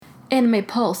Anime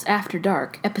Pulse After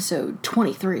Dark, episode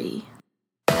 23.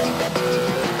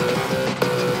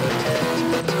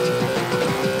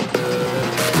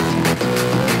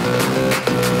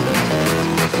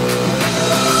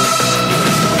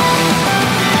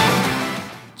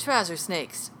 Trouser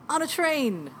snakes on a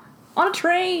train. On a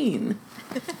train!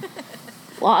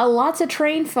 Well, lots of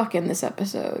train fucking this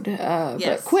episode. Yes.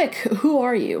 But quick, who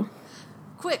are you?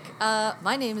 Quick,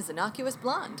 my name is Innocuous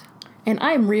Blonde. And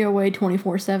I'm RioWay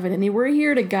 24/7, and we're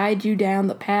here to guide you down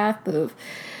the path of...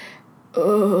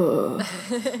 We're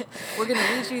going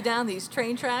to lead you down these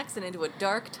train tracks and into a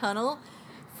dark tunnel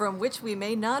from which we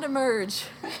may not emerge.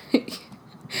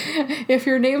 If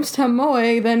your name's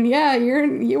Tamoe, then yeah,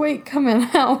 you ain't coming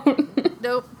out.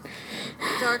 Nope.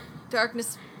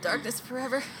 Darkness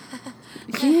forever.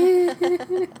 Yeah.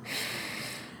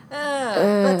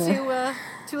 But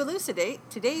to elucidate,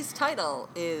 today's title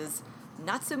is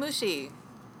Natsumushi.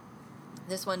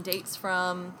 This one dates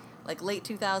from like late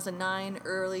 2009,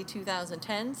 early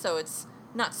 2010, so it's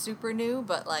not super new,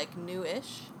 but like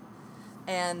new-ish.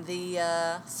 And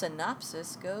the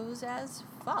synopsis goes as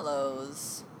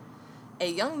follows. A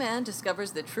young man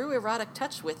discovers the true erotic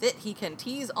touch. With it, he can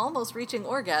tease almost reaching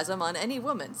orgasm on any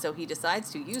woman, so he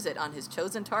decides to use it on his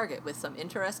chosen target with some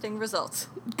interesting results.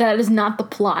 That is not the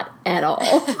plot at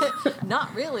all.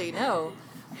 Not really, no.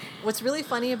 What's really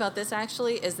funny about this,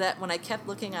 actually, is that when I kept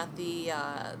looking at the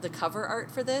cover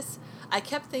art for this, I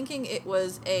kept thinking it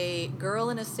was a girl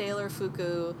in a sailor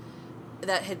fuku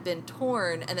that had been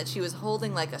torn and that she was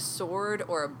holding like a sword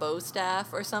or a bow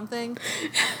staff or something.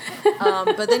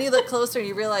 But then you look closer and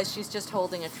you realize she's just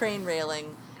holding a train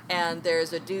railing, and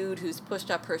there's a dude who's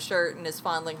pushed up her shirt and is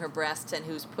fondling her breasts, and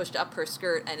who's pushed up her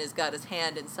skirt and has got his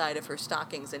hand inside of her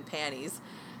stockings and panties.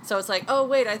 So it's like, oh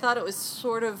wait, I thought it was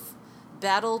sort of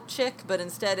battle chick, but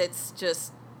instead it's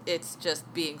just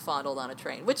being fondled on a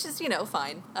train, which is,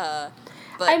 fine.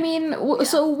 But, I mean, yeah.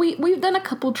 So we've done a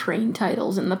couple train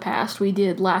titles in the past. We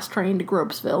did Last Train to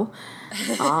Gropesville,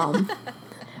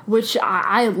 which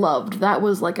I loved. That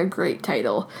was like a great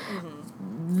title.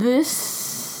 Mm-hmm.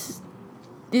 This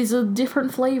is a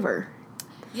different flavor.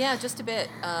 Yeah, just a bit.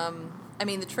 I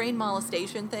mean, the train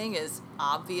molestation thing is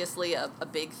obviously a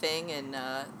big thing in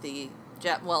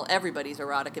everybody's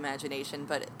erotic imagination,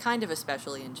 but kind of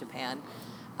especially in Japan.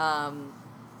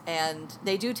 And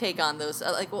they do take on those,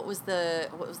 like, what was the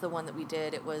one that we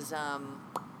did? It was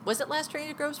it Last Train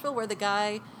to Gropesville, where the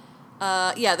guy,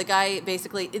 the guy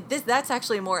basically, that's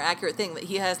actually a more accurate thing, that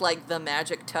he has, like, the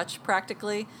magic touch,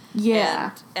 practically.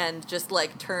 Yeah. And just,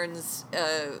 like, turns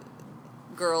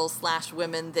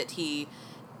girls/women that he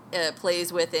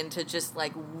plays with into just,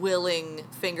 like, willing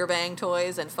finger bang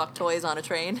toys and fuck toys on a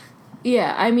train.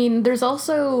 Yeah, I mean, there's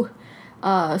also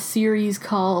a series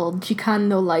called Chikan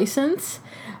no License,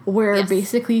 where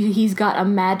basically he's got a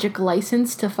magic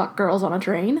license to fuck girls on a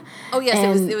train. Oh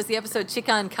yes, it was the episode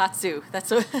Chikan Katsu.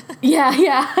 That's what. Yeah.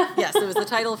 Yes, it was the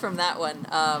title from that one.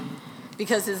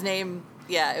 Because his name,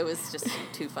 it was just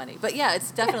too funny. But yeah, it's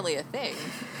definitely a thing.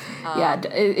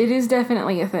 It is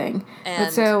definitely a thing. And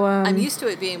but so I'm used to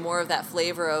it being more of that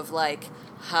flavor of like,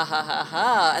 ha ha ha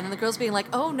ha, and then the girls being like,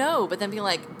 oh no, but then being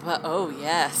like, but oh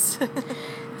yes.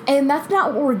 And that's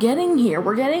not what we're getting here.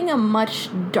 We're getting a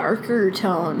much darker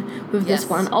tone with this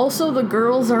one. Also, the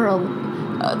girls are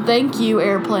thank you,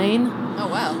 airplane. Oh,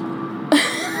 wow.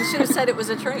 We should have said it was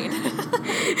a train.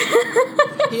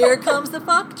 Here comes the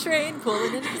fuck train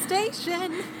pulling into the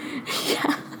station.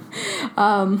 Yeah.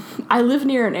 I live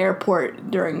near an airport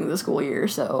during the school year,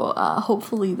 so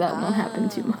hopefully that won't happen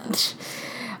too much.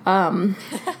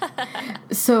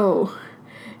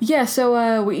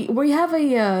 We have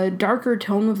a darker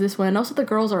tone with this one, and also the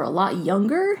girls are a lot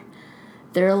younger.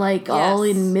 They're like all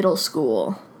in middle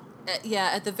school.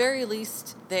 At the very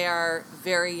least, they are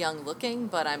very young looking,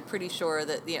 but I'm pretty sure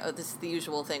that, this is the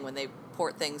usual thing when they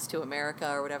port things to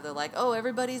America or whatever. They're like, oh,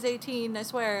 everybody's 18, I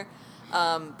swear.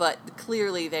 But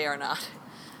clearly they are not.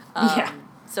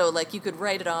 So, like, you could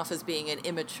write it off as being an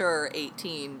immature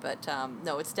 18, but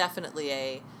no, it's definitely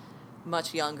a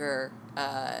much younger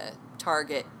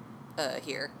target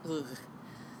here.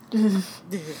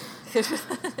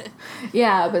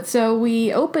 Yeah, but so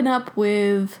we open up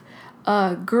with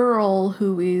a girl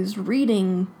who is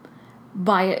reading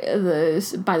by the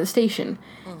station,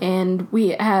 mm-hmm. and we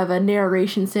have a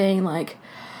narration saying like,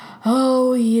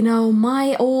 oh,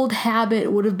 my old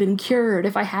habit would have been cured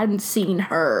if I hadn't seen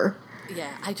her.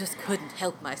 Yeah, I just couldn't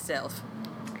help myself.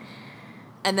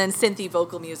 And then synthy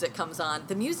vocal music comes on.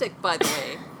 The music, by the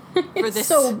way, for this,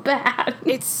 so bad.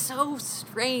 It's so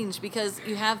strange because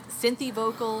you have synthy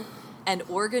vocal and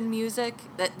organ music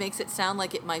that makes it sound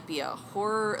like it might be a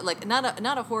horror, like not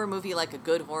a horror movie, like a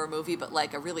good horror movie, but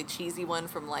like a really cheesy one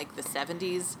from like the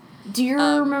 70s. Do you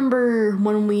remember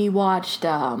when we watched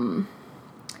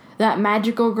that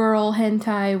magical girl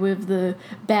hentai with the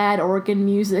bad organ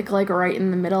music like right in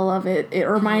the middle of it? It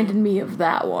reminded me of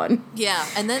that one. Yeah,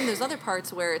 and then there's other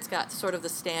parts where it's got sort of the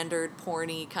standard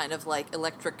porny kind of like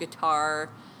electric guitar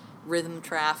rhythm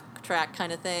track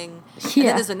kind of thing. Yeah. And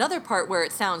then there's another part where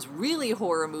it sounds really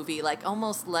horror movie, like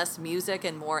almost less music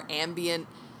and more ambient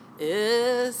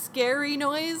scary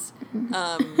noise.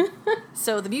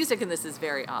 So the music in this is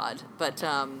very odd, but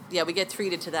yeah, we get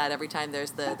treated to that every time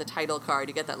there's the title card.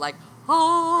 You get that like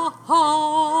ha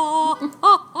ha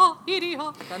ha ha itty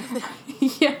ha kind of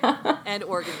thing. Yeah. And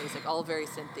organ music, all very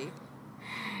synthy.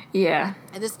 Yeah.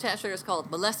 And this chapter is called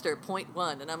Molester Point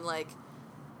 1, and I'm like,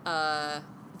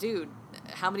 dude,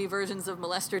 how many versions of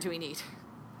Molester do we need?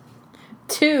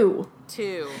 2.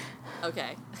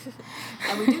 Okay.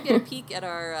 And we do get a peek at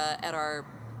our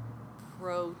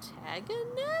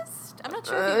protagonist? I'm not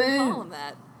sure if you can call him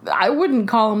that. I wouldn't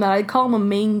call him that. I'd call him a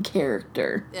main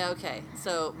character. Yeah, okay.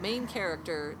 So, main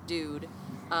character, dude,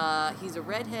 he's a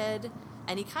redhead,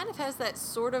 and he kind of has that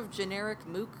sort of generic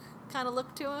mook kind of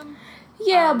look to him.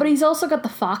 Yeah, but he's also got the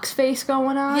fox face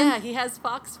going on. Yeah, he has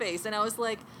fox face, and I was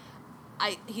like,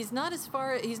 he's not as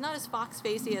fox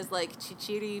facey as like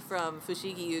Chichiri from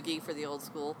Fushigi Yugi for the old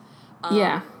school.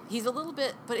 Yeah. He's a little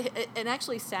bit, and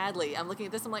actually, sadly, I'm looking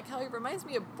at this, I'm like, oh, he reminds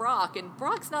me of Brock, and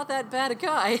Brock's not that bad a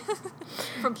guy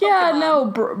from Pokemon. Yeah, no,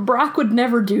 Brock would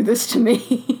never do this to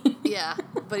me. Yeah,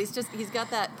 but he's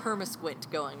got that perma-squint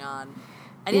going on.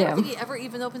 And I don't think he ever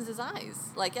even opens his eyes,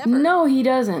 like, ever. No, he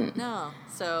doesn't. No,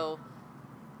 so,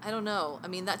 I don't know. I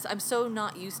mean, I'm so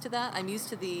not used to that. I'm used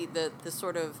to the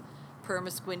sort of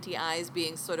perma-squinty eyes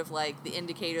being sort of like the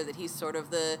indicator that he's sort of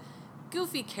the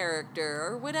goofy character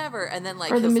or whatever, and then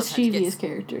like, or the mischievous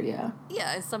character. Yeah,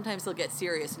 and sometimes he'll get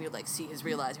serious and you like see his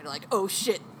real eyes and you're like, oh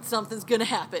shit, something's gonna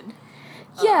happen.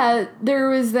 Yeah, there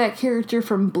was that character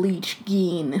from Bleach,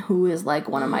 Geen, who is like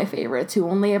one of my favorites, who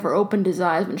only ever opened his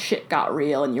eyes when shit got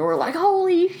real and you were like,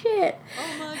 holy shit.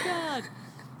 Oh my god.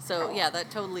 So yeah, that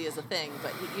totally is a thing,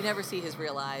 but you never see his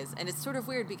real eyes, and it's sort of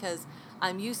weird because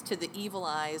I'm used to the evil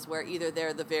eyes where either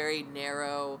they're the very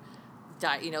narrow,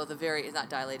 the very, not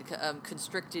dilated,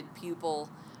 constricted pupil,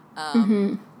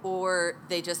 or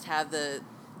they just have the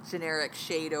generic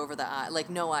shade over the eye, like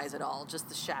no eyes at all, just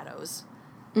the shadows.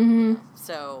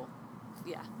 So,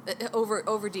 yeah, over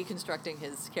deconstructing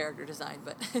his character design,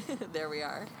 but there we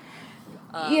are.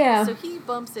 So he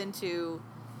bumps into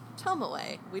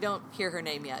Tomoe. We don't hear her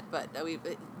name yet, but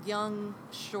young,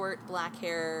 short, black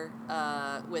hair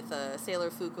with a Sailor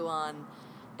Fuku on,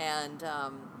 and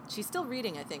she's still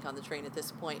reading, I think, on the train at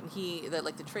this point. And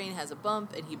the train has a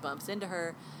bump, and he bumps into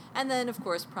her, and then, of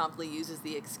course, promptly uses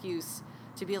the excuse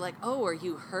to be like, "Oh, are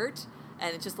you hurt?"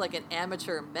 And it's just like an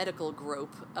amateur medical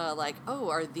grope, like, "Oh,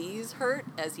 are these hurt?"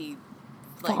 As he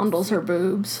fondles her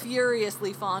boobs,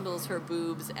 furiously fondles her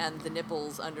boobs and the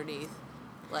nipples underneath.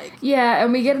 Yeah,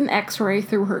 and we get an X-ray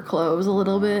through her clothes a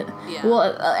little bit. Yeah. Well,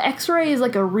 X-ray is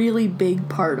like a really big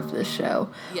part of this show.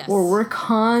 Yes. Where we're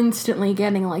constantly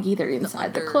getting like either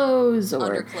inside the clothes or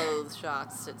underclothes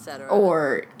shots, etc.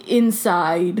 Or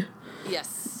inside.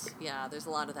 Yes. Yeah, there's a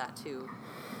lot of that too.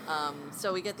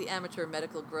 So we get the amateur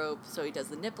medical grope, so he does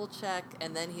the nipple check,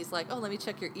 and then he's like, oh, let me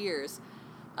check your ears.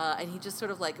 And he just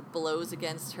sort of like blows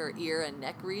against her ear and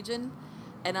neck region.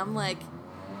 And I'm like,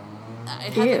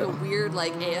 it had like a weird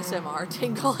like ASMR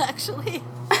tingle actually.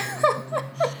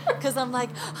 Because I'm like,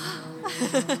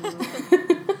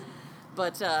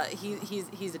 but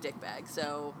he's a dickbag,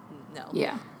 so no.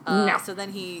 Yeah. No. So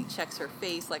then he checks her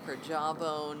face, like her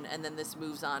jawbone, and then this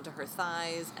moves on to her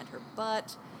thighs and her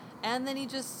butt. And then he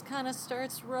just kind of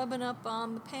starts rubbing up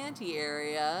on the panty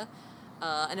area.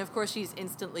 And of course she's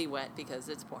instantly wet because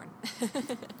it's porn.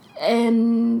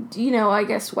 And, I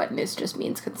guess wetness just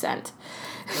means consent.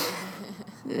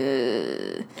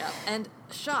 Yeah. And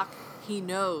shock, he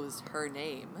knows her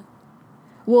name.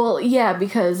 Well, yeah,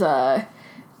 because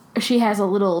she has a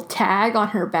little tag on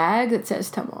her bag that says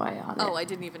Tomoe on it. Oh, I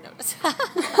didn't even notice.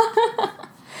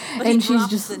 But and he she's drops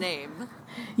just the name.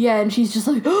 Yeah, and she's just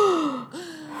like,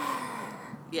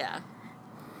 yeah.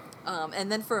 And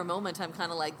then for a moment, I'm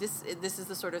kind of like, this is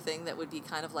the sort of thing that would be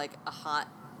kind of like a hot,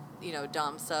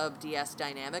 dom sub DS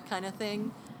dynamic kind of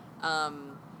thing.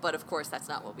 But of course, that's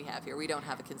not what we have here. We don't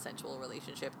have a consensual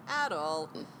relationship at all.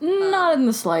 Not in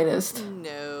the slightest.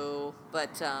 No,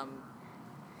 but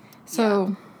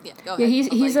so yeah, go ahead.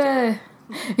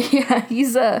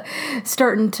 He's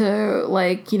starting to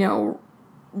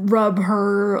rub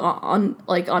her on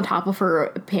top of her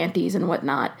panties and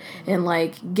whatnot, and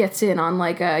like gets in on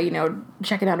like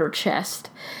checking out her chest,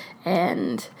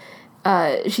 and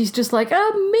she's just like,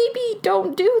 maybe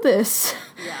don't do this.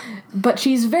 Yeah. But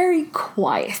she's very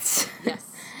quiet. Yes.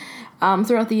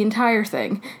 Throughout the entire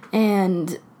thing,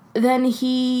 and then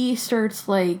he starts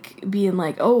like being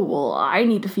like, oh well, I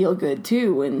need to feel good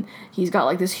too, and he's got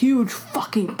like this huge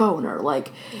fucking boner,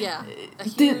 like a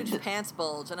huge pants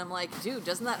bulge, and I'm like, dude,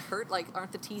 doesn't that hurt? Like,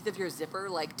 aren't the teeth of your zipper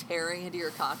like tearing into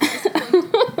your cock at this point?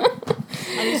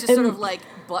 And he's just sort of like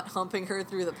butt humping her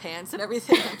through the pants and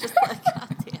everything. I'm just like,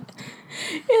 god damn it.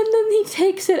 And then he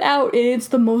takes it out, and it's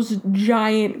the most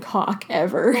giant cock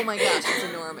ever. Oh my gosh, it's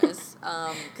enormous.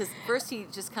 Because first he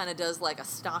just kind of does like a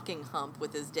stocking hump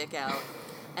with his dick out,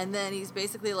 and then he's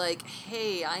basically like,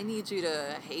 hey, I need you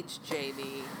to HJ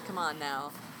me. Come on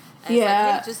now. And it's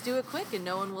like, hey, just do it quick and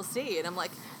no one will see. And I'm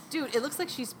like, dude, it looks like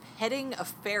she's petting a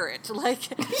ferret.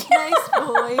 Like, nice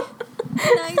boy.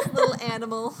 Nice little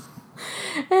animal.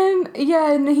 And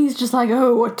he's just like,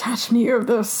 oh, touch me with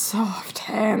those soft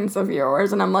hands of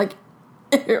yours. And I'm like,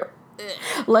 ew.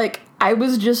 Like, I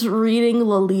was just reading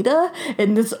Lolita,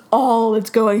 and this all that's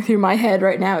going through my head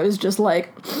right now is just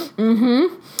like,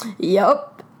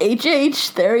 yup,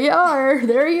 HH, there you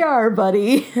are,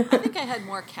 buddy. I think I had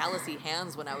more callousy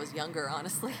hands when I was younger,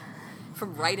 honestly,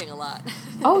 from writing a lot.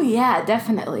 Oh yeah,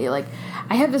 definitely. Like,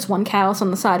 I have this one callus on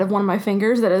the side of one of my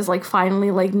fingers that is like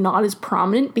finally like not as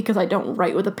prominent because I don't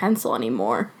write with a pencil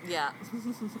anymore. Yeah.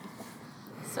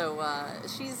 So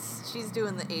she's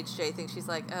doing the HJ thing. She's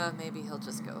like, maybe he'll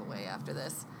just go away after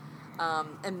this.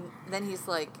 And then he's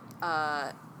like,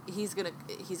 he's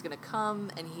gonna come,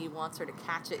 and he wants her to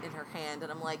catch it in her hand.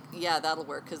 And I'm like, yeah, that'll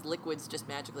work, because liquids just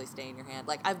magically stay in your hand.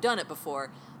 Like, I've done it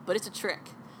before, but it's a trick.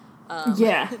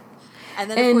 Yeah. And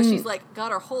then, of course, she's like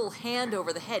got her whole hand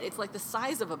over the head. It's like the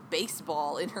size of a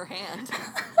baseball in her hand.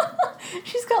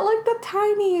 She's got like the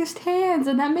tiniest hands,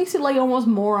 and that makes it like almost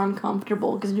more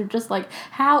uncomfortable because you're just like,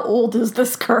 how old is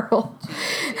this girl?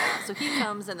 Jeez, yeah. So he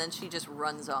comes, and then she just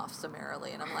runs off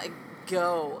summarily, and I'm like,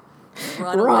 go.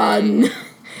 Run away.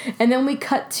 And then we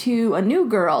cut to a new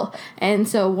girl. And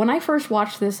so when I first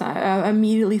watched this, I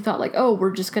immediately thought like, oh,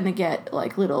 we're just going to get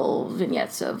like little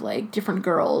vignettes of like different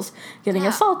girls getting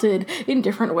assaulted in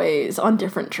different ways on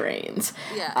different trains.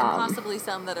 Yeah, and possibly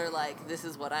some that are like, this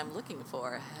is what I'm looking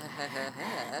for.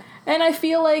 And I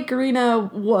feel like Rena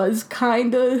was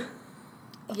kind of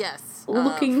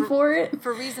looking for it.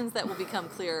 For reasons that will become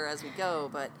clearer as we go,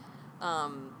 but...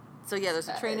 So yeah, there's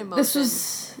a train in motion.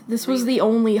 This was the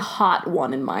only hot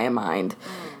one in my mind.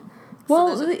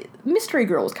 Well, so Mystery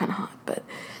Girl was kind of hot, but...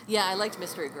 Yeah, I liked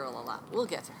Mystery Girl a lot. We'll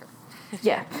get to her.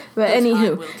 Yeah, but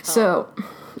anywho, so...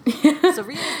 So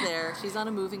Rita's there. She's on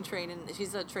a moving train, and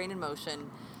she's a train in motion.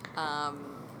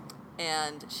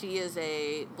 And she is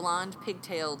a blonde,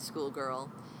 pigtailed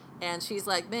schoolgirl. And she's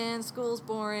like, man, school's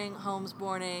boring, home's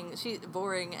boring. She's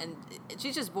boring, and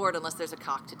she's just bored unless there's a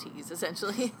cock to tease,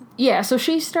 essentially. Yeah, so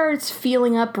she starts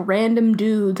feeling up random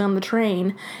dudes on the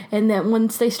train, and then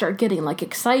once they start getting, like,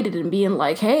 excited and being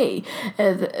like, hey,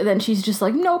 then she's just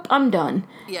like, nope, I'm done.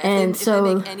 Yeah, and if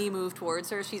they make any move towards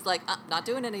her, she's like, not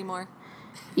doing it anymore.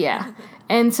 Yeah,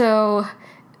 and so...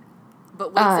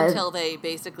 But waits until they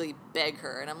basically beg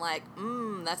her. And I'm like,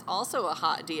 that's also a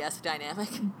hot DS dynamic.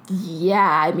 Yeah,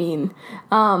 I mean,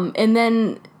 and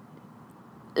then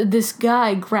this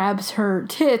guy grabs her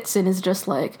tits and is just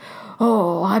like,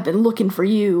 oh, I've been looking for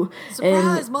you.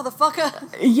 Surprise,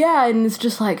 motherfucker! Yeah, and it's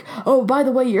just like, oh, by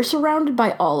the way, you're surrounded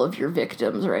by all of your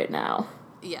victims right now.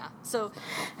 Yeah, so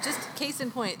just case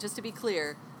in point, just to be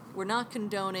clear, we're not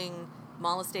condoning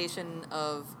molestation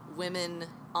of women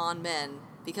on men,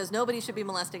 because nobody should be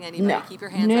molesting anybody. No. Keep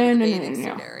your hands out of the bathing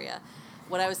suit area.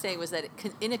 What I was saying was that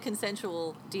in a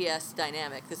consensual DS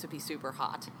dynamic, this would be super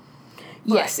hot.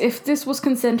 But, yes, if this was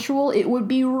consensual, it would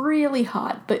be really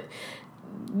hot, but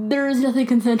there is nothing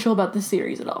consensual about this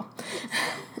series at all.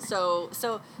 So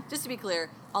just to be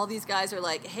clear, all these guys are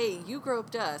like, hey, you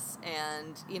groped us,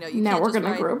 and, you now can't we're going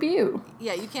to grope you.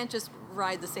 Yeah, you can't just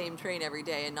ride the same train every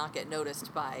day and not get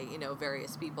noticed by,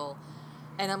 various people.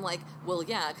 And I'm like, well,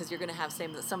 yeah, because you're going to have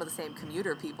some of the same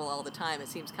commuter people all the time. It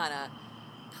seems kind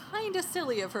of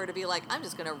silly of her to be like, I'm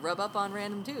just going to rub up on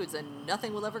random dudes and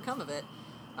nothing will ever come of it.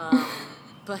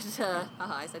 But,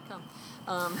 I said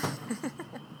come.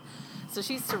 So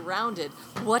she's surrounded.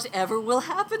 Whatever will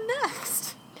happen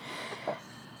next?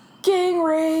 Gang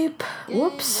rape.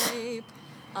 Whoops. Rape.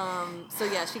 So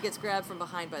yeah, she gets grabbed from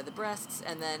behind by the breasts,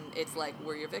 and then it's like,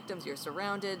 we're your victims, you're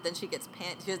surrounded. Then she gets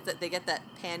they get that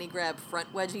panty grab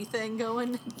front wedgie thing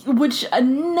going. Which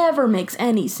never makes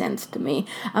any sense to me.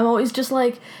 I'm always just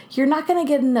like, you're not going to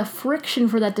get enough friction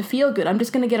for that to feel good. I'm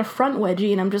just going to get a front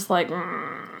wedgie, and I'm just like...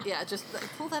 Yeah, just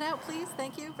pull that out, please.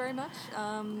 Thank you very much.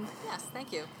 Yes,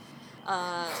 thank you.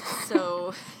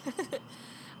 So...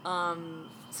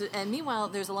 So, and meanwhile,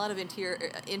 there's a lot of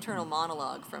internal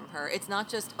monologue from her. It's not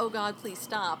just, oh God, please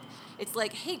stop. It's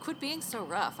like, hey, quit being so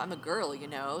rough. I'm a girl, you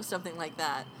know? Something like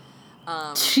that.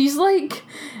 She's like,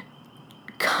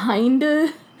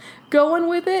 kinda going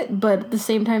with it, but at the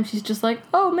same time, she's just like,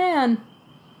 oh man.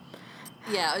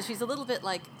 Yeah, she's a little bit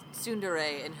like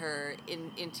tsundere in her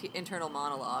internal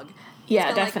monologue.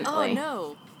 Yeah, definitely. Like,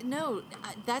 oh no,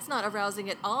 that's not arousing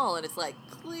at all. And it's like,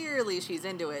 clearly she's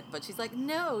into it, but she's like,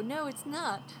 no, it's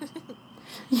not.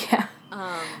 Yeah.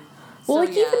 Well, so,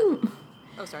 like, yeah. Even...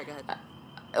 Oh, sorry, go ahead.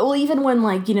 Well, even when,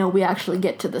 like, you know, we actually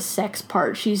get to the sex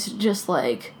part, she's just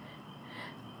like,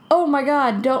 oh my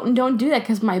God, don't do that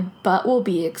because my butt will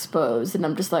be exposed. And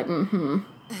I'm just like,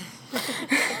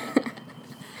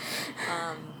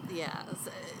 Yeah,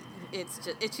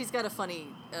 she's got a funny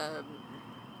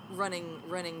running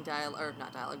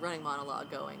monologue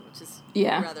going, which is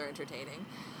rather entertaining.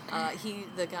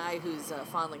 The guy who's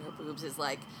fondling her boobs is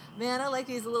like, man, I like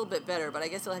these a little bit better, but I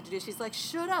guess I'll have to do. She's like,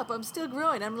 shut up, I'm still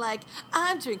growing. I'm like,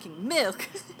 I'm drinking milk.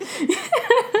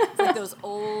 It's like those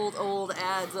old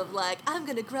ads of like, I'm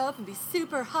gonna grow up and be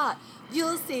super hot.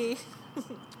 You'll see.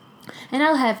 And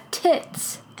I'll have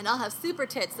tits. And I'll have super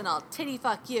tits, and I'll titty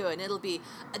fuck you, and it'll be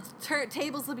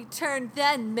tables will be turned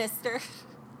then, mister.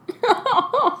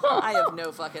 I have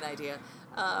no fucking idea.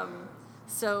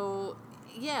 So,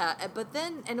 yeah, but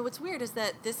then, and what's weird is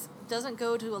that this doesn't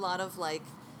go to a lot of, like,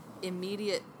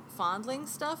 immediate fondling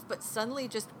stuff, but suddenly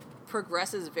just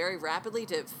progresses very rapidly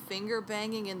to finger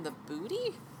banging in the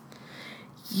booty.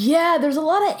 Yeah, there's a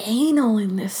lot of anal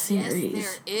in this series.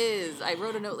 Yes, there is. I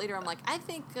wrote a note later, I'm like, I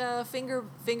think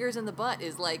fingers in the butt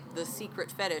is, like, the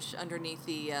secret fetish underneath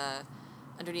the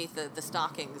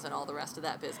stockings and all the rest of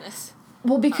that business.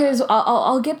 Well, because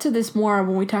I'll get to this more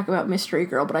when we talk about Mystery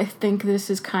Girl, but I think this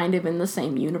is kind of in the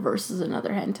same universe as another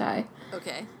hentai.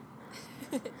 Okay.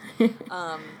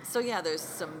 So yeah, there's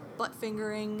some butt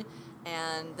fingering,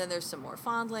 and then there's some more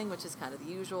fondling, which is kind of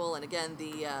the usual. And again,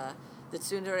 the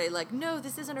tsundere like, no,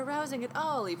 this isn't arousing at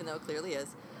all, even though it clearly is.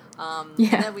 And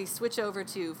then we switch over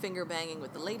to finger banging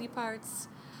with the lady parts,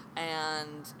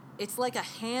 and it's like a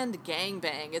hand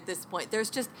gangbang at this point.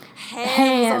 There's just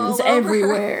hands all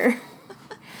everywhere.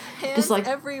 Hands just like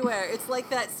everywhere. It's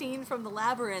like that scene from The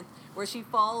Labyrinth where she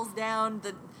falls down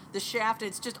the shaft and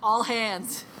it's just all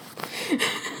hands.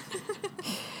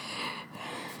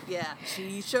 Yeah,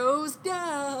 she shows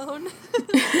down.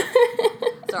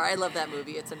 Sorry, I love that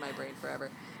movie. It's in my brain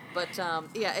forever. But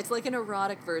yeah, it's like an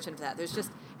erotic version of that. There's just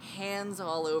hands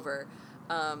all over.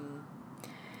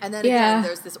 And then again,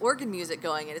 there's this organ music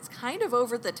going, and it's kind of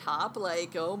over the top,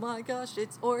 like, oh my gosh,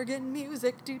 it's organ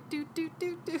music, do do do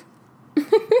do do.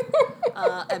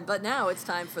 But now it's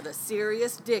time for the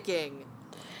serious dicking.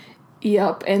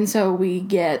 Yep, and so we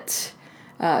get,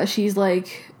 she's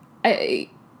like,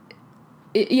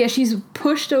 she's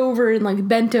pushed over and like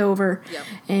bent over,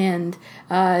 and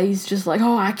he's just like,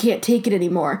 oh, I can't take it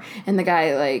anymore, and the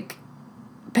guy like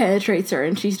penetrates her,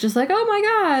 and she's just like, oh my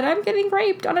God, I'm getting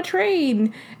raped on a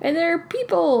train, and there are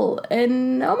people,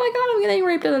 and oh my God, I'm getting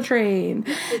raped on a train.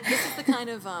 This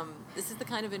is the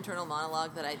kind of internal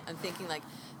monologue that I'm thinking, like,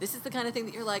 this is the kind of thing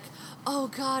that you're like, oh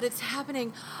God, it's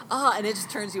happening, and it just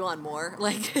turns you on more.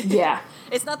 Like,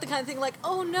 it's not the kind of thing like,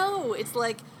 oh no, it's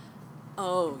like,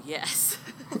 oh yes.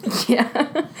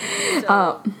 Yeah.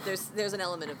 So there's an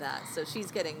element of that. So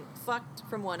she's getting fucked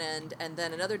from one end, and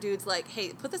then another dude's like,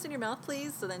 hey, put this in your mouth,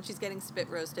 please. So then she's getting spit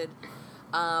roasted.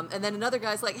 And then another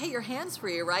guy's like, hey, your hand's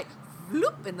free, right?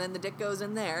 Bloop, and then the dick goes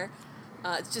in there.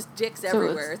 It's just dicks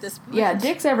everywhere at this point. Yeah,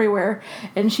 dicks everywhere.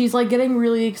 And she's like getting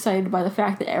really excited by the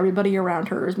fact that everybody around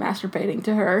her is masturbating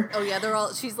to her. Oh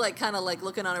yeah, she's like kind of like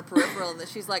looking on her peripheral, and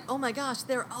she's like, oh my gosh,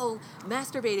 they're all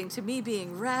masturbating to me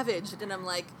being ravaged. And I'm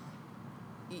like,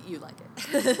 you like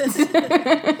it.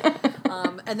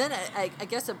 And then I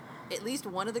guess at least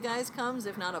one of the guys comes,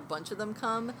 if not a bunch of them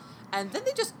come, and then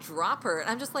they just drop her. And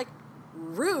I'm just like,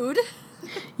 rude.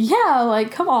 Yeah,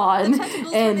 like, come on. The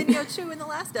tentacles from Inyo Chu in the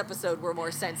last episode were more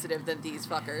sensitive than these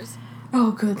fuckers.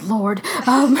 Oh, good lord.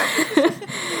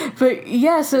 But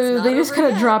yeah, so they just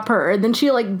kind of drop her, and then she,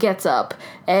 like, gets up,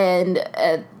 and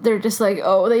they're just like,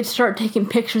 oh, they start taking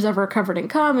pictures of her covered in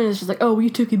cum, and it's just like, oh, we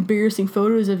took embarrassing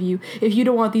photos of you. If you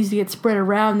don't want these to get spread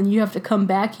around, then you have to come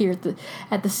back here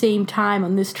at the same time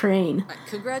on this train. Right,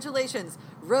 congratulations.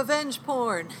 Revenge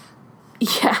porn.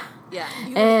 Yeah. Yeah.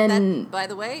 And that, by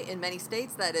the way, in many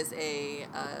states, that is a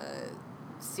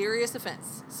serious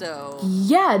offense. So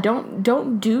yeah,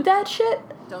 don't do that shit.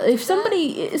 If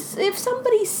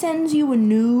somebody sends you a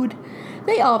nude,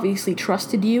 they obviously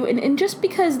trusted you, and just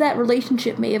because that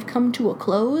relationship may have come to a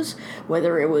close,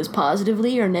 whether it was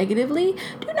positively or negatively,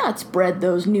 do not spread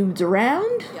those nudes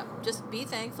around. Yeah, just be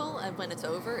thankful, and when it's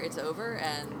over,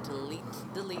 and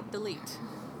delete.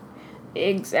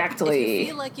 Exactly. If you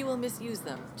feel like you will misuse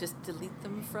them, just delete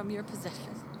them from your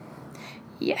possession.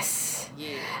 Yes.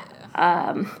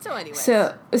 Yeah. So anyway.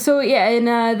 So yeah, and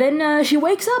then she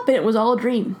wakes up and it was all a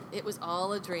dream. It was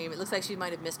all a dream. It looks like she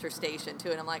might have missed her station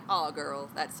too, and I'm like, oh girl,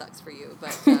 that sucks for you.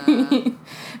 But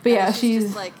but yeah, she's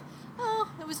just like,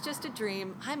 oh, it was just a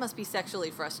dream. I must be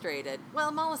sexually frustrated.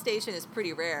 Well, molestation is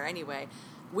pretty rare anyway,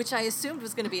 which I assumed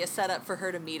was going to be a setup for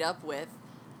her to meet up with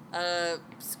a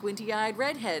squinty-eyed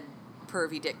redhead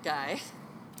pervy dick guy.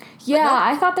 Yeah, no.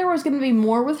 I thought there was going to be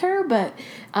more with her, but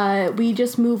we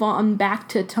just move on back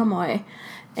to Tomoe.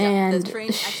 And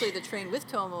the train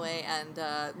with Tomoe and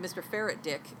Mr. Ferret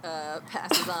Dick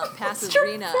passes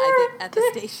Rina, I think, at the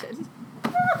station.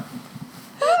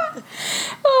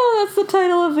 Oh, that's the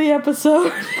title of the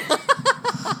episode.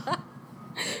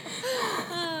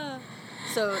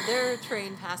 So their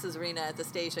train passes Rina at the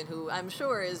station, who I'm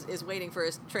sure is waiting for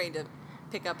his train to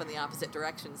pick up in the opposite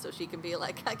direction so she can be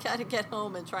like, I gotta get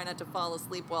home and try not to fall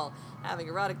asleep while having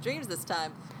erotic dreams this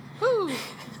time. Whew.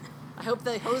 I hope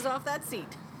they hose off that seat.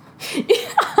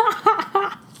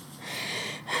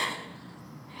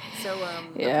 So,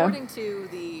 according to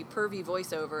the pervy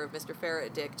voiceover of Mr.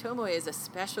 Ferret Dick, Tomoe is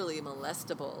especially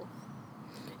molestable.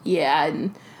 Yeah,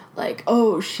 and like,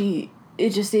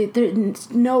 it's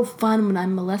no fun when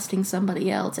I'm molesting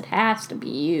somebody else. It has to be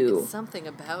you. It's something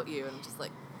about you, and I'm just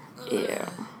like, ugh. Yeah.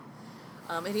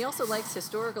 And he also likes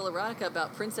historical erotica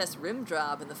about Princess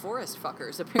Rimjob and the forest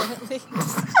fuckers, apparently.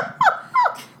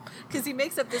 Because he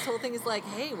makes up this whole thing. He's like,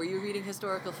 hey, were you reading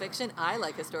historical fiction? I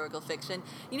like historical fiction.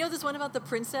 You know this one about the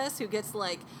princess who gets,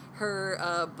 like,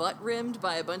 her butt rimmed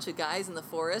by a bunch of guys in the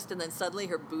forest, and then suddenly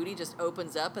her booty just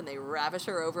opens up and they ravish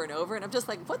her over and over, and I'm just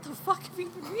like, what the fuck have you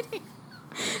been reading?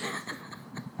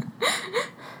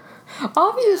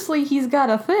 Obviously, he's got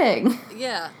a thing.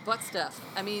 Yeah, butt stuff.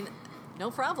 I mean,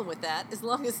 no problem with that, as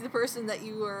long as the person that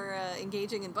you are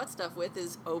engaging in butt stuff with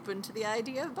is open to the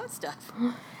idea of butt stuff.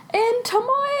 And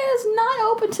Tomoe is not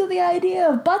open to the idea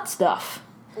of butt stuff.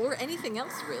 Or anything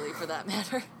else, really, for that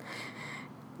matter.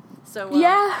 So,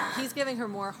 he's giving her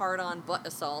more hard-on butt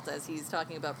assault as he's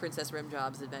talking about Princess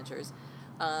Rimjob's adventures.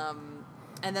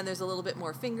 And then there's a little bit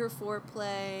more finger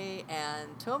foreplay,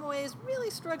 and Tomoe is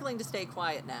really struggling to stay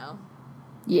quiet now.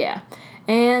 Yeah.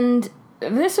 And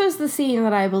this was the scene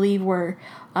that I believe where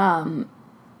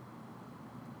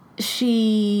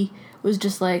she was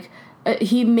just like,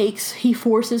 he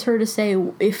forces her to say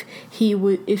if she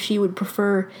would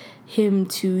prefer him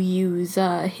to use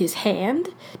his hand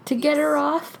to get her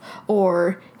off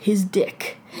or his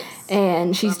dick. Yes.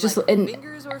 And she's just like,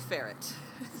 fingers or ferret.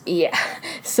 Yeah.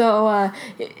 So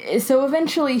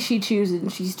eventually she chooses,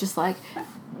 and she's just like,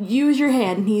 use your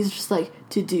hand, and he's just like,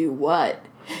 to do what?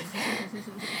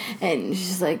 And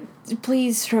she's like,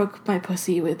 please stroke my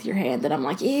pussy with your hand. And I'm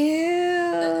like,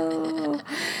 ew.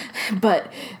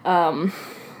 But,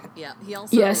 yeah, he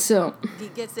also, so he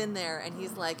gets in there and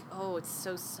he's like, oh, it's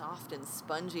so soft and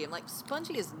spongy. I'm like,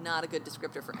 spongy is not a good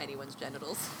descriptor for anyone's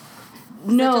genitals.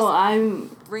 No,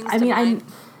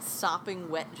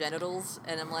 sopping wet genitals,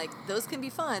 and I'm like, those can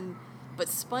be fun, but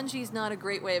spongy's not a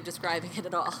great way of describing it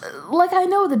at all. Like, I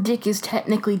know the dick is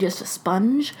technically just a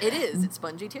sponge. It is. It's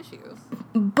spongy tissue.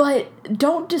 But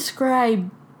don't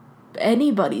describe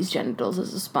anybody's genitals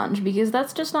as a sponge, because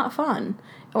that's just not fun.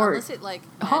 Or unless it, like,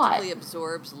 magically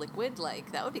absorbs liquid,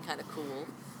 like, that would be kind of cool.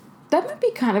 That would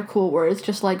be kind of cool, where it's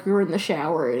just like you're in the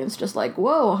shower and it's just like,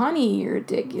 whoa, honey, your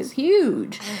dick is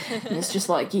huge. And it's just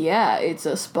like, yeah, it's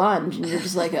a sponge. And you're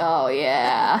just like, oh,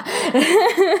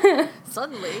 yeah.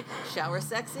 Suddenly, shower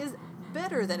sex is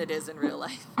better than it is in real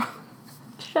life.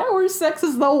 Shower sex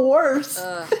is the worst.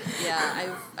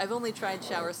 Yeah, I've only tried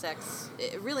shower sex,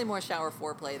 really more shower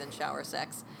foreplay than shower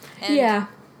sex. And yeah.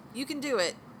 You can do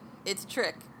it. It's a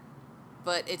trick.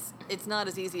 But it's not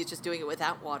as easy as just doing it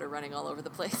without water running all over the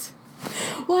place.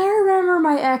 Well, I remember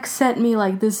my ex sent me,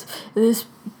 like, this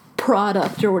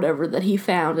product or whatever that he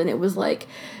found, and it was like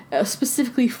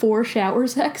specifically for shower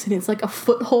sex, and it's like a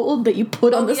foothold that you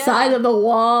put on the side of the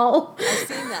wall. I've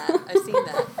seen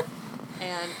that.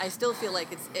 And I still feel like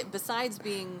besides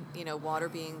being, water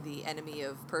being the enemy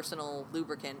of personal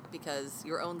lubricant, because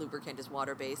your own lubricant is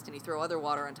water-based, and you throw other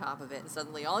water on top of it, and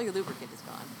suddenly all your lubricant is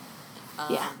gone.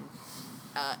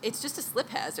 It's just a slip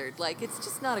hazard. Like, it's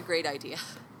just not a great idea.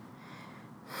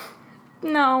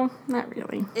 No, not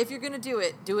really. If you're going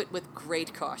to do it with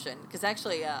great caution. Because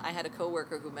actually, I had a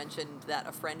coworker who mentioned that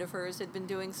a friend of hers had been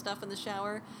doing stuff in the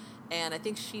shower, and I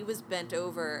think she was bent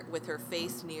over with her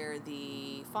face near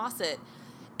the faucet,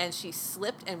 and she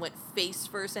slipped and went face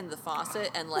first into the faucet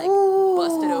and, like,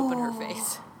 busted open her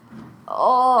face.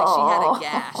 Oh. Like, she had a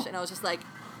gash, and I was just like,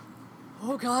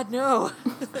 oh, God, no.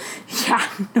 Yeah,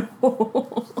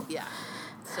 no. Yeah.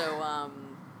 So,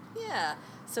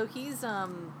 So he's,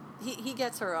 he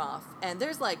gets her off, and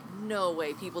there's, like, no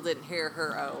way people didn't hear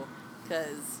her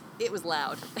because it was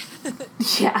loud.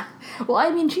 Yeah. Well, I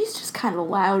mean, she's just kind of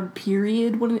loud,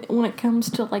 period, when it comes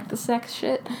to, like, the sex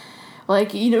shit.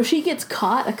 Like, she gets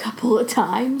caught a couple of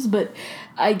times, but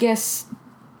I guess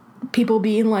people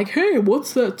being like, hey,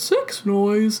 what's that sex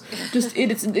noise? Just,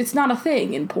 it's not a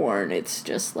thing in porn. It's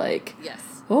just like, yes.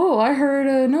 Oh, I heard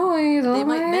a noise. They'll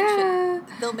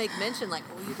make mention, like,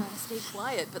 oh, you gotta stay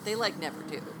quiet, but they, like, never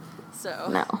do. So.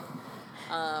 No.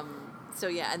 So,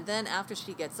 yeah, and then after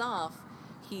she gets off,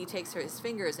 he takes his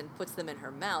fingers and puts them in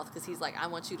her mouth, because he's like, I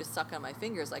want you to suck on my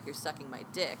fingers like you're sucking my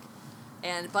dick.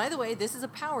 And, by the way, this is a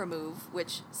power move,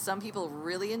 which some people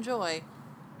really enjoy,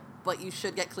 but you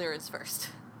should get clearance first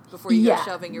before you go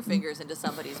shoving your fingers into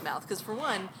somebody's mouth. Because, for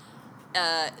one,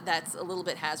 that's a little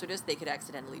bit hazardous. They could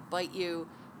accidentally bite you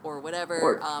or whatever.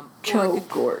 Or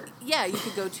choke Yeah, you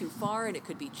could go too far, and it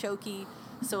could be choky.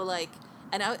 So, like...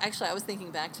 And I was thinking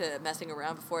back to messing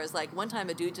around before. It's like one time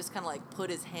a dude just kind of like put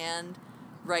his hand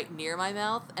right near my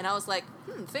mouth, and I was like,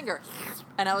 finger.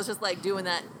 And I was just like doing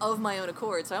that of my own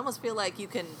accord. So I almost feel like you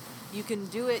can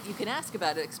do it. You can ask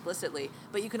about it explicitly,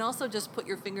 but you can also just put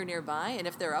your finger nearby, and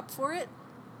if they're up for it,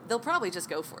 they'll probably just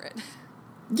go for it.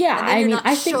 Yeah, and then you're not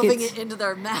I think shoving it into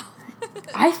their mouth.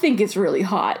 I think it's really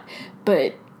hot,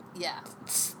 but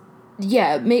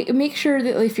yeah, make sure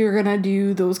that if you're gonna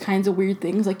do those kinds of weird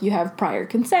things, like you have prior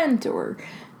consent, or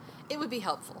it would be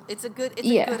helpful. It's a good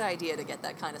idea to get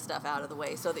that kind of stuff out of the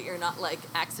way, so that you're not like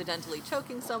accidentally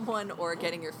choking someone or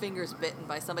getting your fingers bitten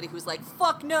by somebody who's like,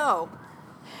 fuck no.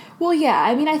 Well, yeah,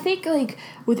 I mean, I think like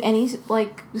with any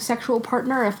like sexual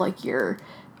partner,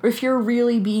 if you're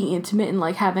really being intimate and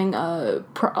like having a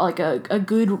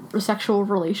good sexual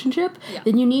relationship,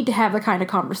 then you need to have the kind of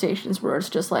conversations where it's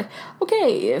just like,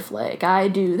 okay, if like I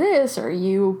do this, are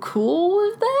you cool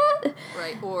with that?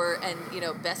 Right.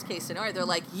 Best case scenario, they're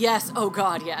like, yes, oh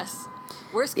God, yes.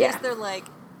 Worst case, they're like,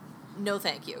 no,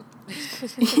 thank you.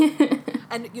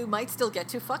 And you might still get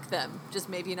to fuck them, just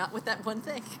maybe not with that one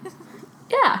thing.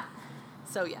 Yeah.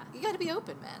 So yeah, you got to be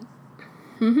open, man.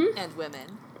 Mm-hmm. And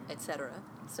women, etc.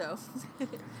 So,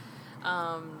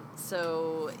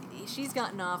 so she's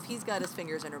gotten off. He's got his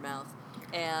fingers in her mouth,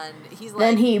 and he's like.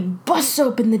 Then he busts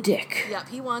open the dick. Yep,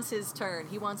 he wants his turn.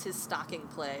 He wants his stocking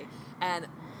play,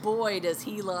 boy, does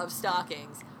he love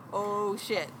stockings. Oh,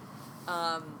 shit.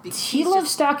 He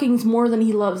loves stockings more than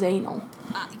he loves anal.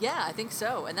 Yeah, I think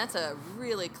so. And that's a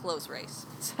really close race.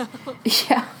 So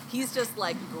yeah. He's just,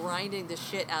 like, grinding the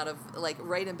shit out of, like,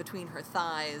 right in between her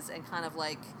thighs and kind of,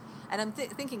 like... And I'm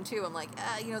thinking, too, I'm like,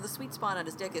 the sweet spot on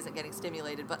his dick isn't getting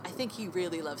stimulated, but I think he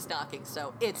really loves stockings,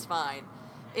 so it's fine.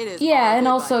 It is. Yeah, and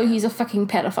also he's a fucking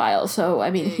pedophile, so,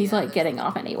 I mean, he's, like, getting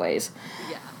off anyways.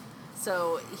 Yeah.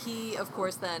 So he, of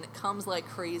course, then comes like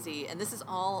crazy, and this is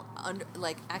all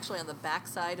actually on the back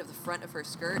side of the front of her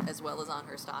skirt as well as on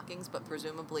her stockings, but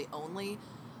presumably only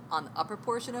on the upper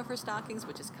portion of her stockings,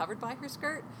 which is covered by her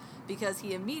skirt, because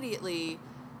he immediately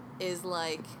is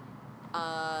like,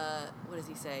 what does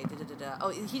he say? Oh,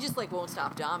 he just like won't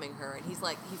stop doming her, and he's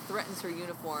like, he threatens her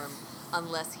uniform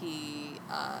unless he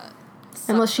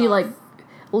she like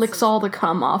licks all the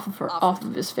cum off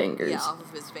of his fingers. Yeah, off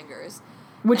of his fingers.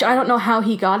 Which I don't know how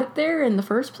he got it there in the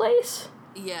first place.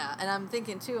 Yeah, and I'm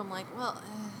thinking, too, I'm like, well...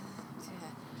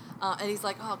 and he's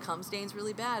like, oh, cum stain's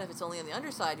really bad if it's only on the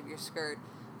underside of your skirt.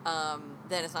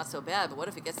 Then it's not so bad, but what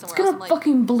if it gets somewhere else? It's gonna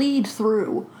fucking bleed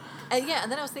through. And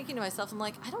then I was thinking to myself, I'm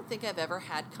like, I don't think I've ever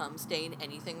had cum stain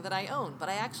anything that I own, but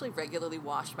I actually regularly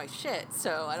wash my shit,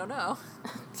 so I don't know.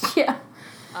 Yeah.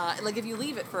 Like, if you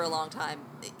leave it for a long time,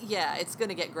 yeah, it's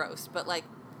gonna get gross, but, like,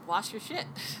 wash your shit.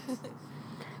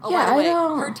 Oh, yeah, by the way,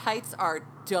 her tights are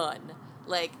done.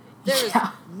 Like, There is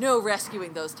no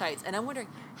rescuing those tights. And I'm wondering,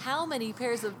 how many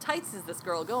pairs of tights is this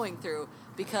girl going through?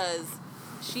 Because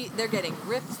they're getting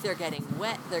ripped, they're getting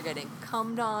wet, they're getting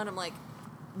cummed on. I'm like,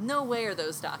 no way are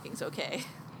those stockings okay.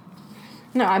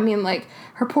 No, I mean, like,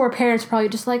 her poor parents probably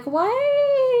just like,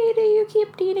 why do you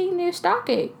keep needing new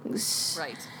stockings?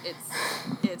 Right.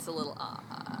 It's a little,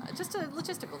 just a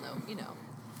logistical note, you know.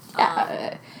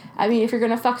 I mean, if you're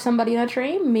gonna fuck somebody on a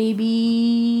train,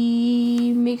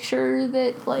 maybe make sure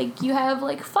that, like, you have,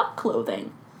 like, fuck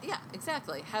clothing. Yeah,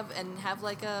 exactly. Have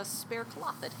like a spare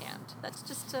cloth at hand. That's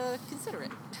just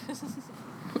considerate.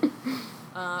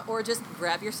 Or just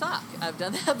grab your sock. I've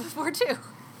done that before too.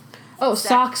 Oh,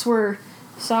 socks were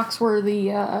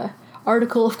the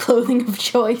article of clothing of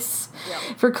choice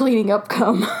for cleaning up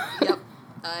cum. Yep,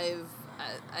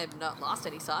 I've not lost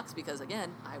any socks because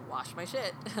again I wash my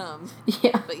shit.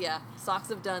 But yeah, socks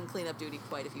have done cleanup duty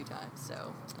quite a few times.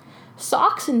 So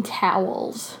socks and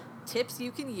towels. Tips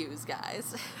you can use,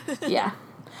 guys. Yeah.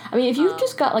 I mean, if you've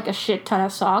just got, like, a shit ton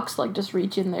of socks, like, just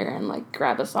reach in there and, like,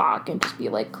 grab a sock and just be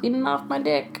like, cleaning off my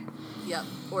dick. Yep.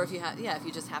 Or if you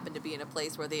just happen to be in a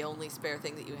place where the only spare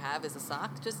thing that you have is a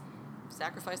sock, just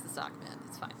sacrifice the sock, man.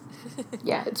 It's fine.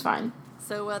 Yeah, it's fine.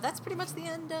 So that's pretty much the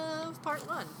end of part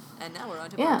 1. And now we're on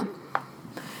to part 2.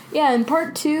 Yeah, in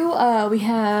part 2, we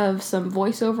have some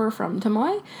voiceover from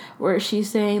Tomoe, where she's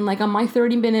saying, like, on my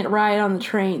 30-minute ride on the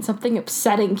train, something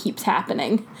upsetting keeps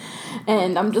happening.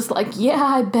 And I'm just like, yeah,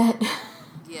 I bet.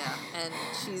 Yeah, and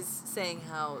she's saying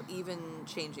how even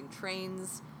changing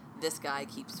trains, this guy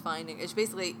keeps finding... It's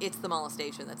basically, it's the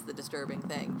molestation that's the disturbing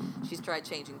thing. She's tried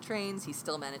changing trains, he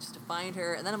still managed to find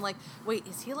her, and then I'm like, wait,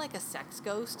 is he like a sex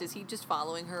ghost? Is he just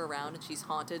following her around and she's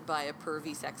haunted by a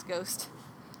pervy sex ghost?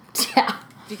 Yeah.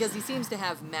 Because he seems to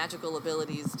have magical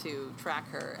abilities to track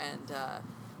her, and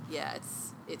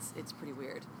it's pretty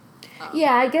weird.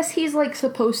 Yeah, I guess he's, like,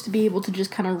 supposed to be able to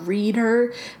just kind of read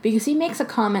her, because he makes a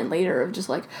comment later of just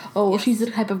like, oh, well, she's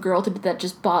the type of girl that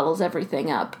just bottles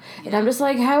everything up. Yeah. And I'm just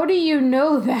like, how do you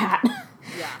know that?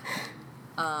 Yeah.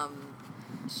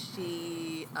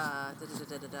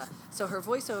 So her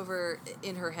voiceover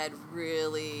in her head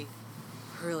really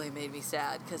made me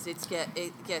sad, because it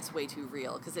gets way too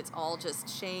real, because it's all just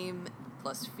shame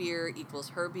plus fear equals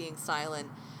her being silent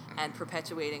and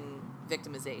perpetuating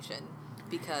victimization.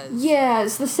 Because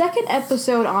yes, the second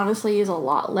episode honestly is a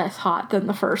lot less hot than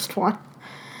the first one.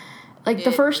 Like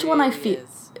the first one, I feel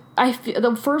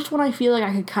like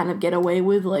I could kind of get away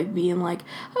with, like, being like,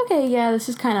 okay, yeah, this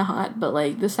is kind of hot, but,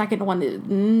 like, the second one is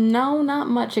no, not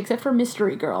much except for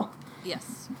Mystery Girl.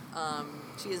 Yes.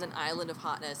 She is an island of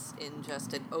hotness in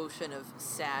just an ocean of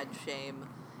sad shame.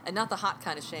 And not the hot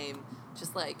kind of shame,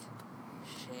 just, like,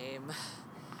 shame.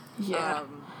 Yeah.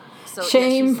 So,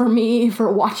 shame for me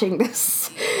for watching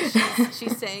this.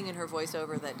 She's saying in her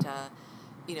voiceover that,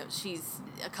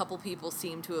 a couple people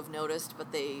seem to have noticed,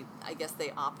 but I guess they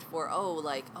opt for,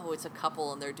 it's a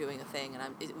couple and they're doing a thing,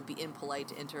 and it would be impolite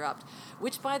to interrupt.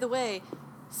 Which, by the way,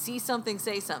 see something,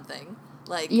 say something.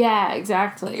 Like, yeah,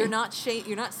 exactly. You're not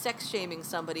sex shaming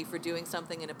somebody for doing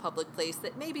something in a public place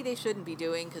that maybe they shouldn't be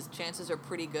doing, because chances are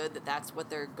pretty good that that's what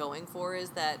they're going for,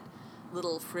 is that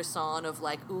little frisson of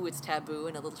like, ooh, it's taboo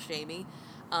and a little shamey.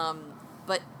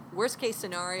 But worst case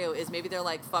scenario is maybe they're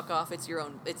like, fuck off, it's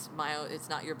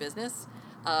not your business.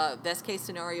 Best case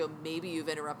scenario, maybe you've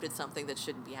interrupted something that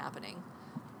shouldn't be happening.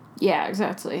 Yeah,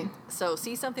 exactly. So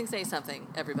see something, say something,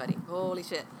 everybody. Holy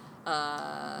shit.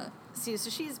 So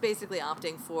she's basically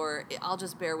opting for, I'll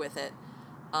just bear with it.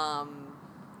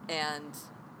 And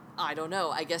I don't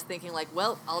know, I guess thinking like,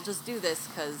 well, I'll just do this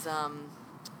because,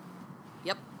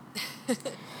 yep.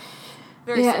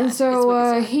 Very sad. And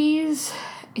so he's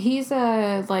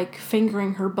like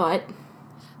fingering her butt.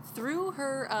 Through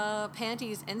her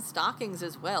panties and stockings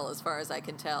as well, as far as I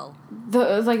can tell.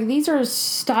 These are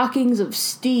stockings of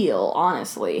steel,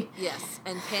 honestly. Yes,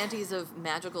 and panties of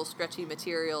magical stretchy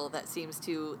material that seems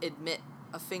to admit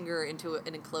a finger into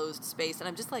an enclosed space. And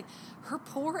I'm just like, her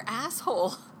poor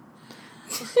asshole.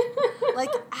 Like,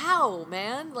 ow,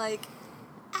 man. Like,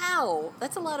 ow.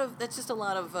 That's just a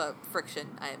lot of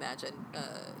friction, I imagine,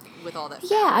 with all that.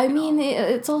 Yeah, I mean,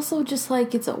 it's also just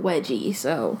like, it's a wedgie,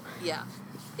 so. Yeah.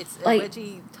 It's a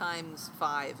wedgie times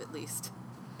 5 at least.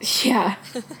 Yeah.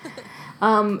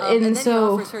 And then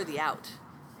so he offers her the out.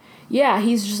 Yeah,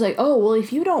 he's just like, oh, well,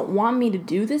 if you don't want me to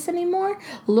do this anymore,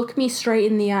 look me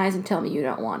straight in the eyes and tell me you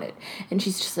don't want it. And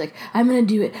she's just like, I'm gonna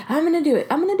do it. I'm gonna do it.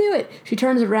 I'm gonna do it. She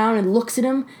turns around and looks at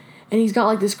him, and he's got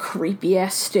like this creepy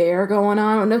ass stare going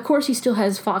on. And of course, he still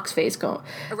has fox face going.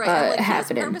 Right,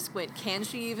 happening. Permasquint. Can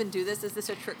she even do this? Is this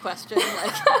a trick question?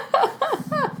 Like.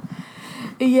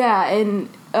 Yeah, and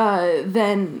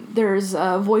then there's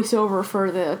a voiceover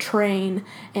for the train,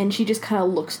 and she just kind of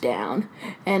looks down,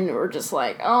 and we're just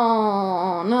like,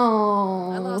 oh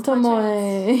no,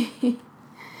 Tomoe.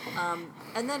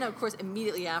 And then, of course,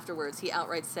 immediately afterwards, he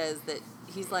outright says that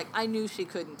he's like, I knew she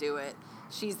couldn't do it.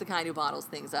 She's the kind who bottles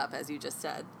things up, as you just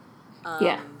said.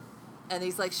 Yeah. And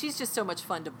he's like, she's just so much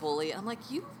fun to bully. And I'm like,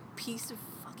 you piece of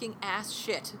fucking ass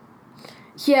shit.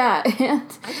 Yeah,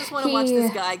 and I just want to watch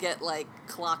this guy get, like,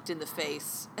 clocked in the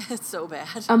face. It's so bad.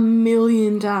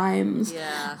 1,000,000 times.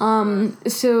 Yeah.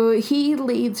 So he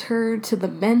leads her to the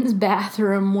men's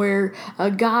bathroom where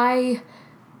a guy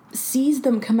sees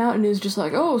them come out and is just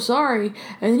like, oh, sorry.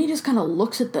 And then he just kind of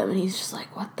looks at them and he's just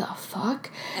like, what the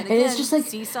fuck? And again, it's just like,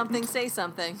 see something, say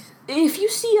something. If you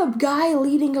see a guy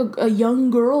leading a young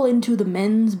girl into the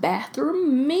men's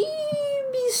bathroom, maybe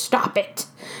stop it.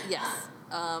 Yes.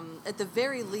 At the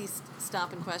very least,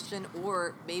 stop and question,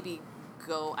 or maybe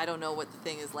go, I don't know what the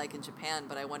thing is like in Japan,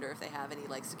 but I wonder if they have any,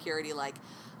 like, security, like,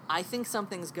 I think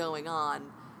something's going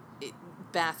on,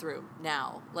 bathroom,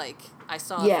 now. Like, I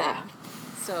saw a thing.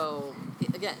 So,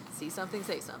 again, see something,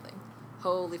 say something.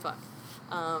 Holy fuck.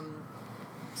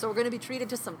 So we're going to be treated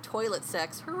to some toilet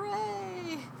sex.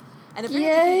 Hooray! And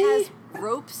apparently he has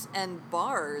ropes and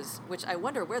bars, which I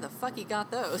wonder where the fuck he got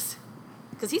those.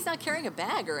 Because he's not carrying a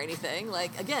bag or anything.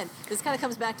 Like, again, this kind of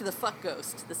comes back to the fuck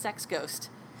ghost, the sex ghost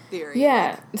theory.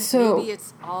 Yeah, like, so... maybe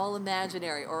it's all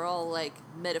imaginary or all, like,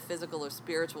 metaphysical or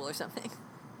spiritual or something.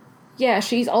 Yeah,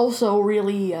 she's also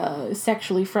really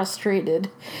sexually frustrated.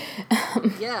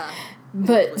 Yeah.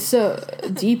 But deeply. so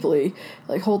deeply,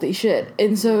 like, holy shit.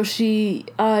 And so she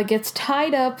gets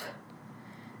tied up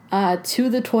to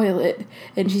the toilet,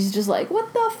 and she's just like,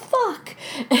 what the fuck?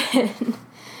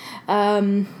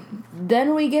 And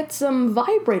then we get some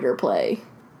vibrator play.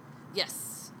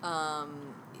 Yes.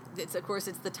 It's, of course,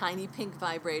 it's the tiny pink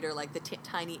vibrator, like the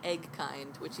tiny egg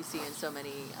kind, which you see in so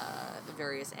many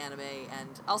various anime,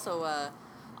 and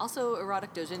also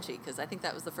erotic doujinshi, because I think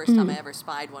that was the first time I ever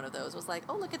spied one of those. Was like,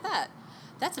 oh, look at that.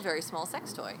 That's a very small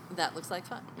sex toy. That looks like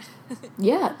fun.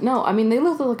 Yeah, no, I mean, they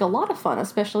look like a lot of fun,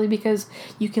 especially because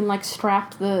you can, like,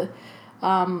 strap the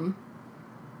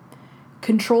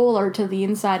controller to the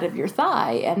inside of your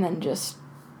thigh and then just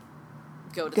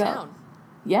go to town.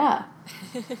 Yeah.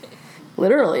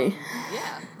 Literally.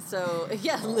 Yeah. So,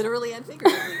 yeah, literally and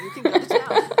figuratively, you can go to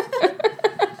town.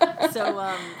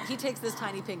 So, he takes this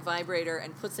tiny pink vibrator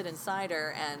and puts it inside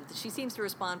her, and she seems to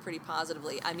respond pretty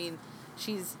positively. I mean,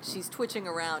 she's twitching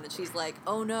around, and she's like,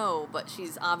 oh no, but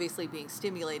she's obviously being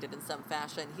stimulated in some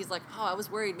fashion. He's like, oh, I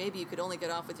was worried maybe you could only get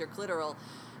off with your clitoral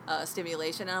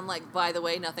stimulation. And I'm like, by the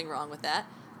way, nothing wrong with that.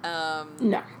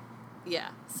 No. Yeah.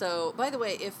 So, by the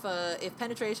way, if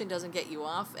penetration doesn't get you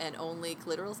off and only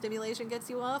clitoral stimulation gets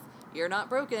you off, you're not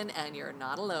broken and you're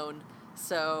not alone.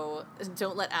 So,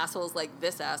 don't let assholes like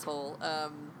this asshole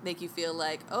make you feel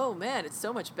like, oh man, it's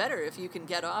so much better if you can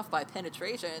get off by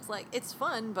penetration. It's like, it's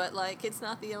fun, but, like, it's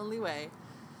not the only way.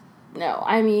 No,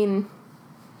 I mean,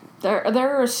 there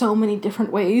are so many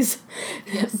different ways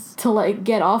to, like,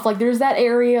 get off. Like, there's that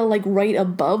area, like, right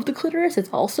above the clitoris. It's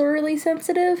also really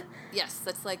sensitive. Yes,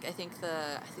 that's like, I think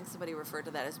somebody referred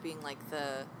to that as being like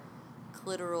the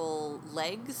clitoral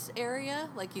legs area.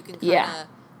 Like, you can kind of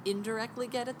indirectly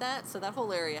get at that. So that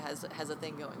whole area has a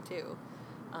thing going too.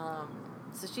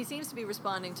 So she seems to be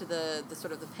responding to the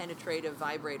sort of the penetrative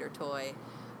vibrator toy.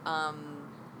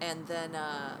 And then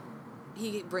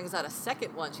he brings out a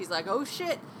second one. She's like, oh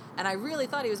shit. And I really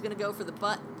thought he was going to go for the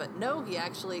butt, but no, he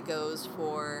actually goes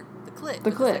for the clit.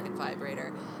 The second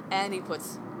vibrator. And he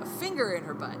puts a finger in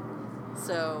her butt.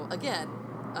 So, again...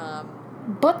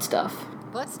 butt stuff.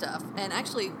 Butt stuff. And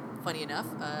actually, funny enough,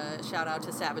 shout out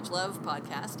to Savage Love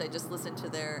podcast. I just listened to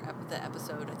the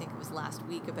episode, I think it was last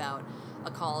week, about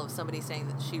a call of somebody saying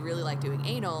that she really liked doing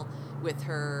anal with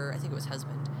her, I think it was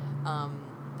husband.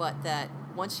 But that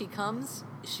once she comes,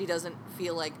 she doesn't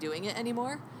feel like doing it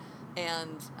anymore.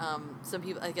 And some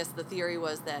people, I guess the theory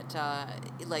was that,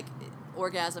 like,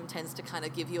 orgasm tends to kind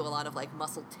of give you a lot of, like,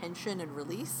 muscle tension and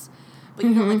release. But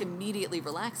you don't, like, immediately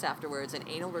relax afterwards, and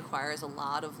anal requires a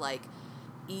lot of, like,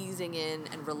 easing in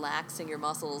and relaxing your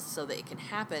muscles so that it can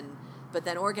happen, but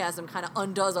then orgasm kind of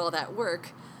undoes all that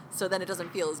work, so then it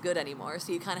doesn't feel as good anymore,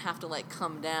 so you kind of have to, like,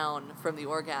 come down from the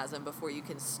orgasm before you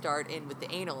can start in with the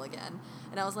anal again.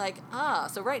 And I was like,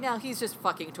 so right now he's just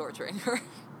fucking torturing her.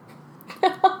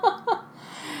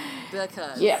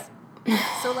 Because... yeah.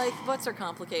 So, like, butts are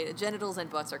complicated. Genitals and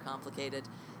butts are complicated.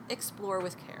 Explore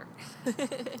with care.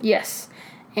 Yes.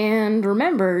 And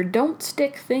remember, don't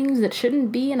stick things that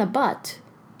shouldn't be in a butt.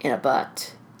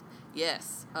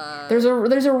 Yes. There's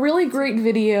a really great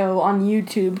video on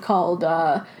YouTube called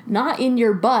 "Not in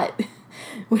Your Butt,"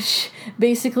 which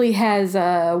basically has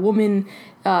a woman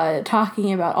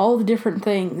talking about all the different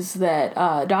things that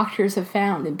doctors have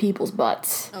found in people's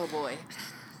butts. Oh boy.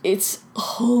 It's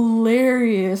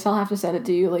hilarious. I'll have to send it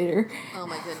to you later. Oh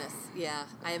my goodness. Yeah.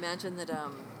 I imagine that,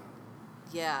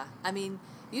 yeah. I mean,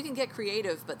 you can get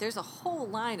creative, but there's a whole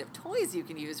line of toys you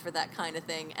can use for that kind of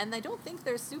thing, and I don't think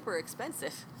they're super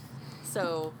expensive.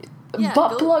 So, yeah.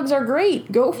 Butt plugs are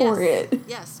great. Go for it.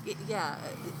 Yes. Yeah.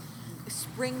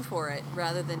 Spring for it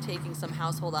rather than taking some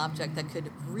household object that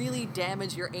could really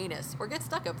damage your anus or get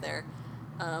stuck up there.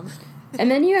 And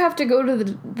then you have to go to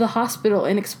the hospital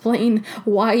and explain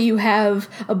why you have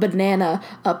a banana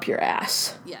up your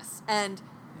ass. Yes, and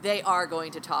they are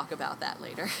going to talk about that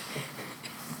later.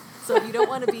 So if you don't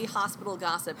want to be hospital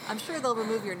gossip, I'm sure they'll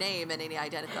remove your name and any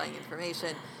identifying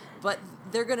information, but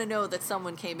they're going to know that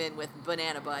someone came in with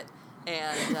banana butt,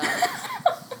 and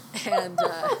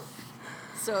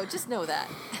so just know that.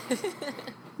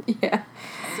 Yeah.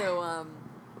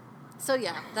 So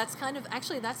yeah, that's kind of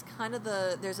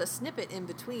there's a snippet in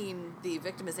between the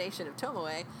victimization of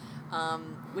Tomoe,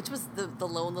 which was the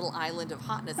lone little island of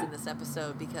hotness in this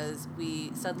episode, because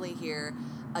we suddenly hear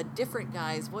a different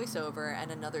guy's voiceover and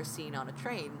another scene on a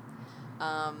train.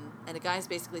 And a guy's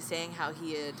basically saying how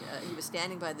he was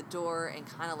standing by the door and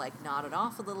kind of like nodded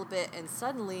off a little bit, and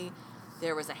suddenly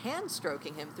there was a hand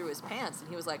stroking him through his pants,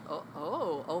 and he was like,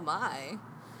 oh my.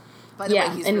 By the way,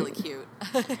 he's really cute.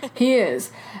 He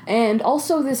is. And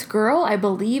also this girl, I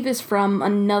believe, is from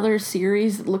another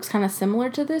series that looks kind of similar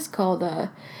to this called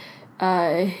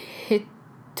Hitoriga.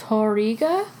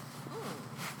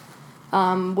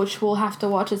 Which we'll have to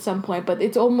watch at some point, but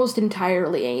it's almost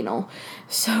entirely anal.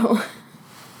 So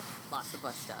lots of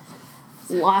butt stuff.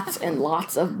 Lots and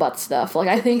lots of butt stuff. Like,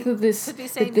 I think that this could be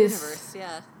same universe,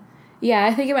 yeah. Yeah,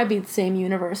 I think it might be the same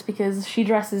universe because she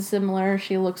dresses similar,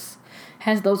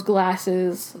 has those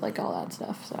glasses, like all that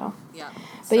stuff, so. Yeah.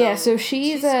 But yeah, so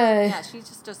she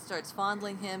just starts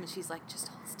fondling him, and she's like, just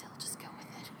hold still, just go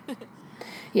with it.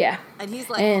 Yeah. And he's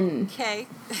like, okay.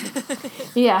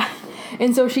 Yeah.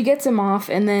 And so she gets him off,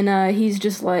 and then he's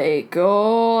just like,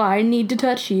 oh, I need to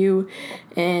touch you.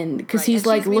 And because he's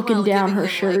like looking down her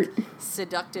shirt. Like,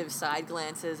 seductive side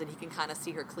glances, and he can kind of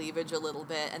see her cleavage a little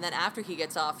bit. And then after he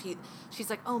gets off, she's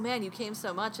like, oh man, you came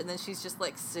so much. And then she's just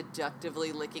like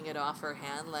seductively licking it off her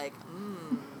hand, like,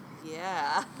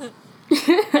 yeah.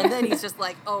 And then he's just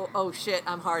like, oh shit,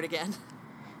 I'm hard again.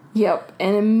 Yep,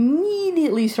 and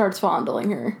immediately starts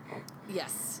fondling her.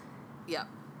 Yes. Yep.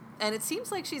 And it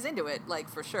seems like she's into it, like,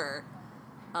 for sure.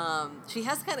 She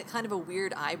has kind of a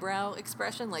weird eyebrow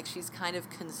expression, like she's kind of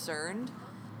concerned,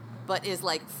 but is,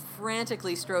 like,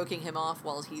 frantically stroking him off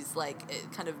while he's, like,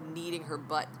 kind of kneading her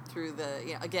butt through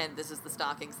again, this is the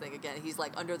stockings thing again. He's,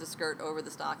 like, under the skirt, over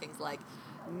the stockings, like,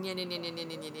 nya, nya, nya, nya, nya,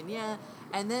 nya, nya, nya.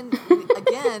 And then,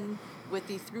 again, with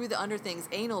the through the under things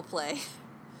anal play...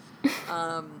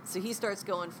 so he starts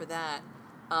going for that.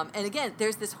 And again,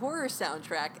 there's this horror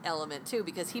soundtrack element too,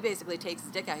 because he basically takes his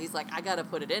dick out. He's like, I gotta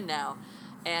put it in now.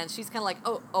 And she's kind of like,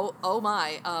 oh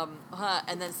my.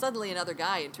 And then suddenly another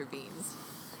guy intervenes.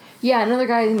 Yeah, another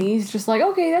guy, and he's just like,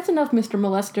 okay, that's enough, Mr.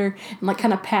 Molester. And like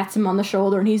kind of pats him on the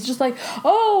shoulder, and he's just like,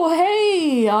 oh,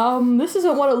 hey, this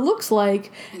isn't what it looks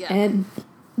like. Yeah. And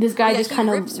this guy just kind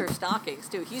of rips her stockings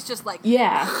too. He's just like,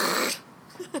 yeah.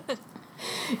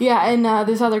 Yeah, and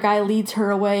this other guy leads her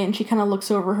away, and she kind of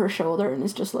looks over her shoulder and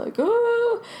is just like,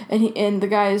 oh, and the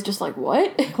guy is just like,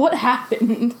 what? What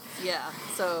happened? Yeah,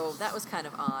 so that was kind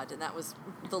of odd, and that was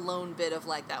the lone bit of,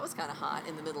 like, that was kind of hot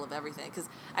in the middle of everything, because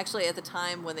actually at the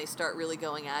time when they start really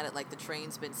going at it, like, the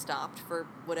train's been stopped for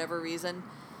whatever reason,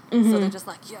 so they're just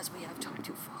like, yes, we have time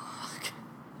to fuck.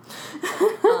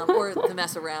 Or the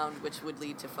mess around, which would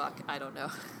lead to fuck, I don't know.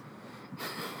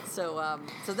 So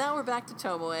now we're back to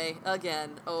Tomoe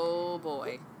again. Oh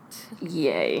boy.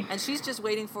 Yay. And she's just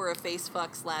waiting for a face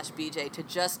fuck / BJ to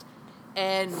just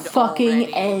end. Fucking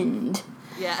already. End.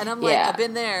 Yeah, and I'm like, I've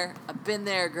been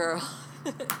there, girl.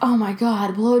 Oh my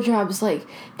god, blowjobs like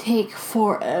take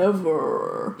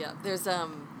forever. Yeah, there's a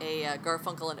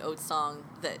Garfunkel and Oates song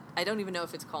that I don't even know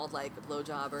if it's called like a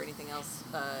blowjob or anything else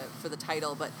for the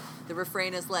title, but the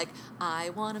refrain is like,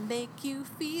 I want to make you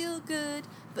feel good,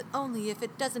 but only if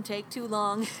it doesn't take too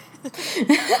long.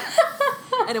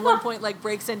 And at one point, like,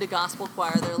 breaks into gospel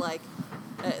choir. They're like,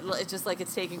 it's just like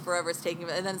it's taking forever,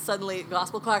 and then suddenly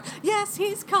gospel choir, yes,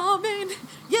 he's coming,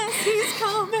 yes, he's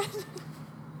coming.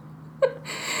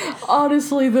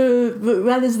 honestly,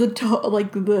 that is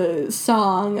the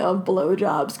song of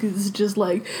blowjobs, because it's just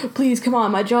like, please come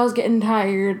on, my jaw's getting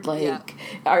tired. Like,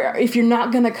 if you're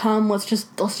not gonna come, let's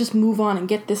just move on and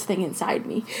get this thing inside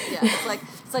me. Yeah,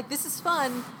 it's like this is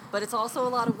fun, but it's also a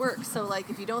lot of work. So like,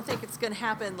 if you don't think it's gonna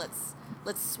happen, let's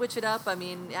switch it up. I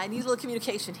mean, I need a little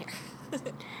communication here.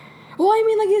 Well, I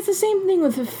mean, like, it's the same thing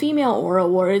with the female oral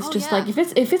war. It's like,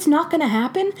 if it's not gonna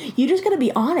happen, you just gotta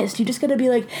be honest. You just gotta be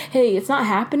like, hey, it's not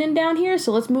happening down here,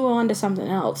 so let's move on to something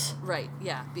else. Right,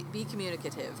 yeah. Be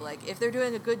communicative. Like, if they're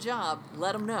doing a good job,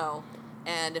 let them know.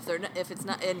 And if it's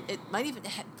not, and it might even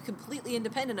completely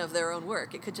independent of their own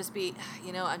work. It could just be,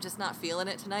 I'm just not feeling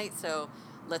it tonight, so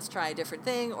let's try a different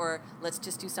thing, or let's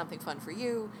just do something fun for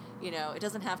you. It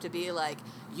doesn't have to be like,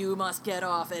 you must get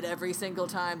off at every single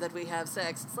time that we have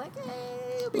sex. It's like,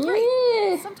 hey, it'll be great.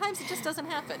 Yeah. Sometimes it just doesn't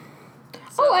happen.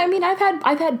 So, I mean, I've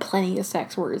had plenty of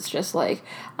sex where it's just like,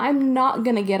 I'm not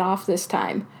gonna get off this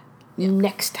time. Yeah.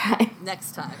 Next time.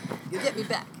 Next time. You'll get me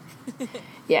back.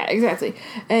 Yeah, exactly.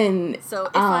 And so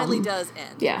it finally does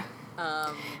end. Yeah.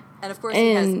 And of course,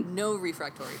 he has no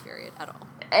refractory period at all.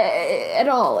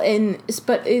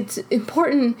 But it's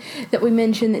important that we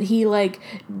mention that he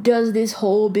does this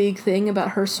whole big thing about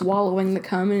her swallowing the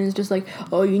cum, and is just like,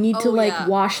 oh, you need to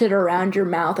wash it around your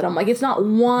mouth, and I'm like, it's not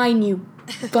wine, you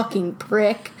fucking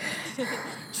prick.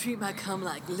 Treat my cum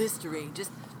like Listerine,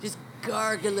 just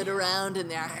gargle it around in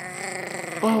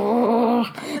there.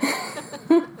 Oh.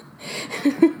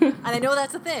 And I know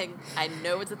that's a thing. I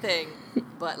know it's a thing,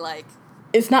 but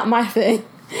it's not my thing.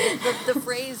 The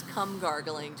phrase cum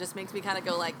gargling just makes me kind of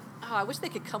go like, oh, I wish they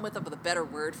could come up with a better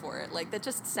word for it. Like, that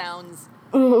just sounds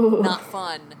not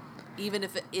fun. Even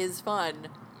if it is fun,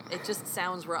 it just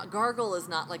sounds wrong. Gargle is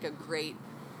not it's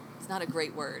not a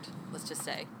great word, let's just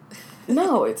say.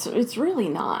 No, it's really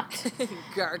not.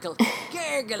 Gargle that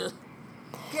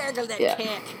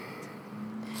cat.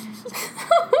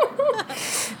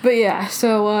 But yeah,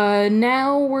 so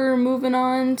now we're moving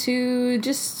on to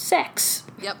just sex.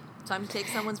 Yep, time to take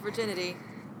someone's virginity.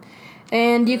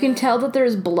 And you can tell that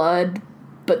there's blood,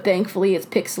 but thankfully it's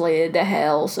pixelated to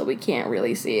hell, so we can't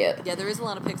really see it. Yeah, there is a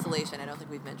lot of pixelation. I don't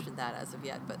think we've mentioned that as of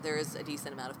yet, but there is a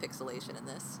decent amount of pixelation in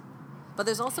this. But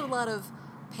there's also a lot of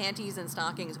panties and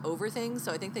stockings over things,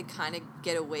 so I think they kind of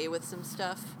get away with some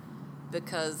stuff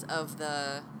because of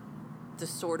the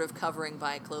sort of covering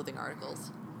by clothing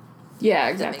articles. Yeah,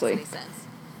 exactly. If that makes any sense.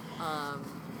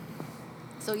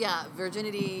 So yeah,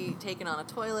 virginity taken on a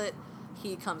toilet.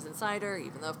 He comes inside her,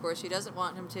 even though of course she doesn't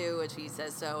want him to, and she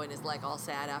says so, and is all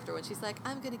sad afterwards. She's like,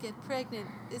 I'm gonna get pregnant.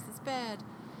 This is bad.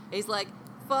 And he's like,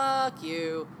 fuck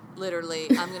you. Literally,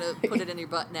 I'm gonna put it in your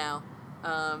butt now.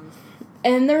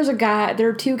 And there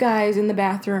are two guys in the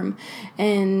bathroom,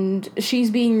 and she's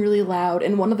being really loud,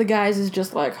 and one of the guys is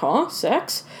just like, huh?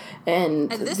 Sex?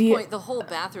 And at this point, the whole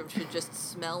bathroom should just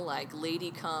smell like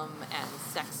lady cum and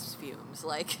sex fumes.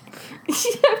 Yeah,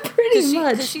 pretty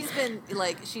much.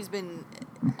 Because she's been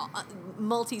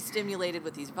multi-stimulated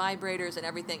with these vibrators and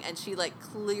everything, and she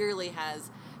clearly has.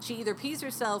 She either pees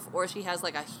herself or she has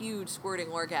a huge squirting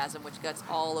orgasm, which gets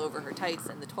all over her tights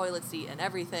and the toilet seat and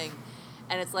everything.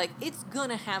 And it's it's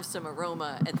gonna have some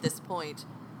aroma at this point.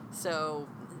 So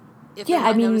if you're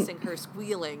not noticing her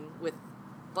squealing with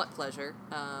butt pleasure,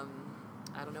 I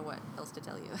don't know what else to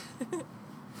tell you.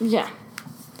 Yeah.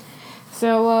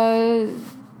 So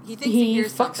he thinks he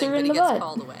hears something, but he gets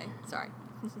called away. Sorry.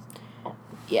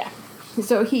 Yeah.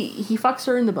 So he fucks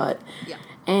her in the butt. Yeah.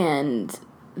 And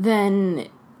then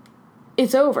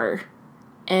it's over.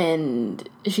 And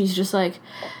she's just like,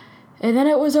 and then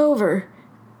it was over.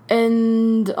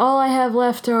 And all I have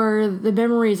left are the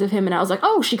memories of him. And I was like,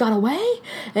 oh, she got away?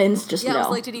 And it's just, I was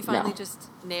like, did he finally just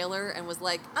nail her and was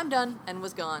like, I'm done, and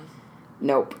was gone?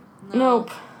 Nope. No,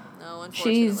 unfortunately.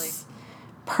 She's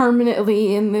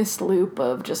permanently in this loop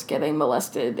of just getting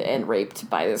molested and raped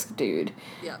by this dude.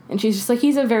 Yeah. And she's just like,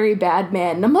 he's a very bad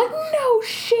man. And I'm like, no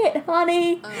shit,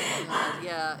 honey. Oh, my God,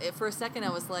 yeah. For a second, I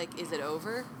was like, is it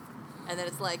over? And then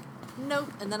it's like, nope.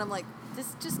 And then I'm like,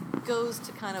 this just goes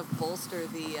to kind of bolster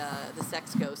the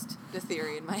sex ghost, the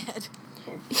theory in my head.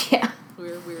 Yeah.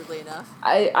 Weirdly enough.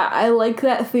 I like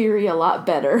that theory a lot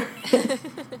better.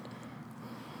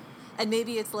 And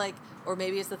maybe it's or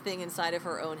maybe it's the thing inside of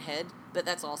her own head, but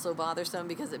that's also bothersome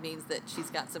because it means that she's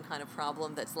got some kind of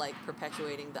problem that's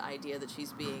perpetuating the idea that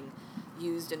she's being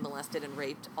used and molested and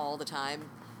raped all the time.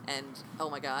 And oh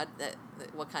my God,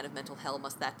 what kind of mental hell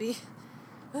must that be?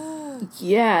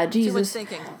 Yeah, Jesus. Too much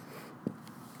thinking.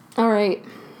 All right.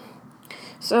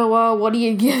 So, what do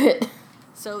you give it?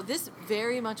 So this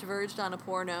very much verged on a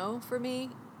porno for me.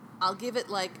 I'll give it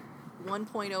 1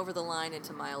 point over the line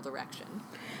into mild erection.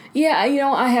 Yeah,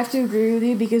 I have to agree with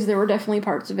you because there were definitely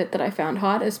parts of it that I found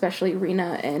hot, especially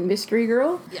Rena and Mystery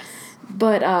Girl. Yes.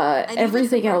 But and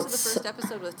everything even else. To the first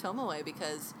episode with Tomoe,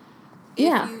 because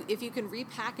if you can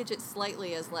repackage it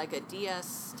slightly as like a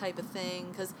DS type of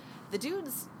thing, because the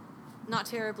dude's not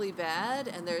terribly bad,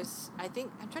 and I'm trying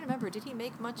to remember, did he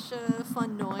make much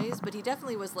fun noise? But he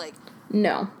definitely was like...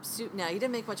 No. No, he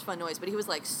didn't make much fun noise, but he was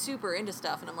like super into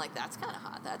stuff, and I'm like, that's kind of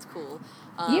hot, that's cool.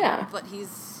 Yeah. But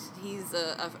he's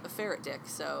a ferret dick,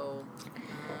 so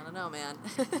I don't know, man.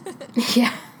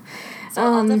 Yeah. So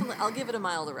I'll give it a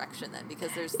mild erection then,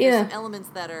 because there's some elements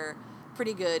that are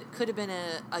pretty good. Could have been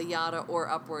a yada or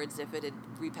upwards if it had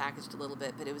repackaged a little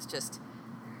bit, but it was just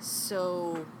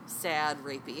so sad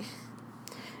rapey.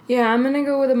 Yeah, I'm gonna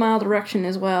go with a mild erection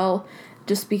as well,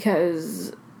 just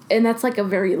because, and that's like a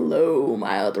very low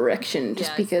mild erection,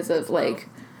 just because of like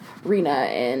Rena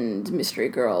and Mystery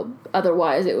Girl.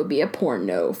 Otherwise, it would be a poor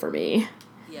no for me.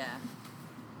 Yeah.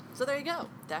 So there you go.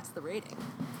 That's the rating.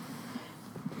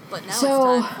 But now it's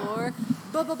time for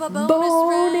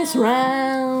bonus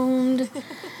round.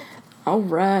 All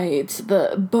right,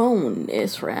 the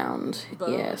bonus round.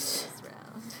 Yes.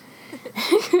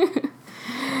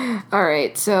 All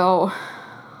right, so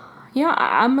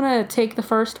I'm gonna take the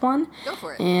first one. Go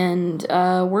for it. And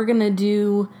we're gonna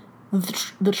do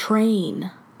the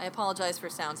train. I apologize for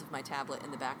sounds of my tablet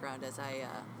in the background as I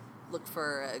look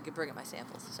for bring up my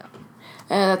samples. So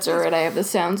that's all right. I have the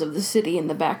sounds of the city in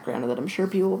the background that I'm sure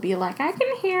people will be like, I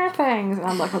can hear things, and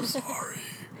I'm like, I'm sorry.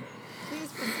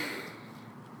 Please proceed.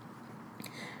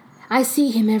 I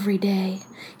see him every day.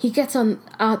 He gets on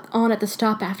at the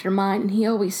stop after mine, and he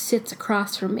always sits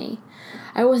across from me.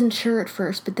 I wasn't sure at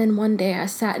first, but then one day I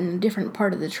sat in a different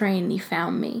part of the train, and he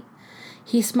found me.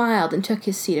 He smiled and took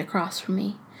his seat across from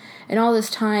me. And all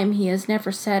this time, he has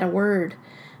never said a word.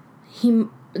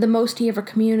 The most he ever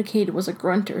communicated was a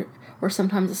grunt or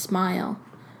sometimes a smile.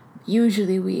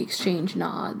 Usually we exchange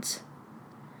nods.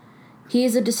 He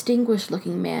is a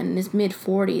distinguished-looking man in his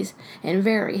mid-40s and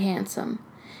very handsome.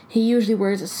 He usually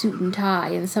wears a suit and tie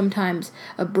and sometimes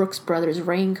a Brooks Brothers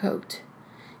raincoat.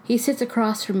 He sits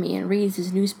across from me and reads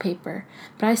his newspaper,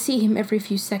 but I see him every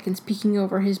few seconds peeking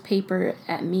over his paper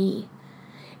at me.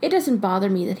 It doesn't bother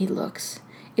me that he looks.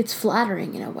 It's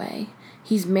flattering in a way.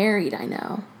 He's married, I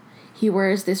know. He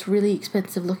wears this really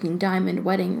expensive-looking diamond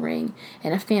wedding ring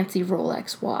and a fancy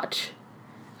Rolex watch.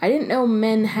 I didn't know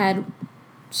men had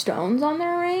stones on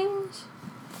their rings.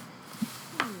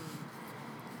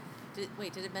 Did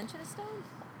it mention a stone?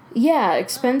 Yeah,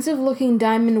 expensive-looking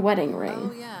diamond wedding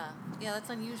ring. Oh, yeah. Yeah, that's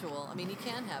unusual. I mean, you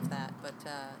can have that, but,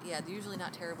 they're usually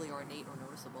not terribly ornate or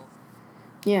noticeable.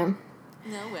 Yeah.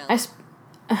 No, well.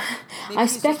 I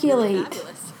speculate. Really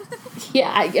fabulous.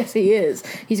 Yeah, I guess he is.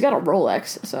 He's got a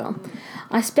Rolex, so.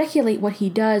 I speculate what he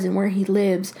does and where he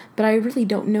lives, but I really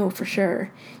don't know for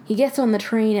sure. He gets on the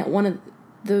train at one of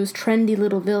those trendy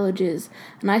little villages,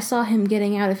 and I saw him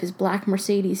getting out of his black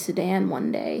Mercedes sedan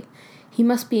one day. He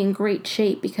must be in great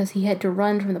shape because he had to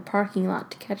run from the parking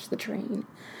lot to catch the train.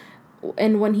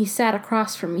 And when he sat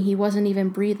across from me, he wasn't even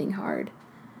breathing hard.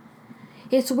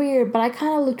 It's weird, but I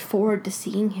kind of looked forward to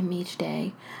seeing him each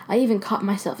day. I even caught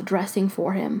myself dressing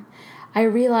for him. I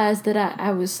realized that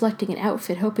I was selecting an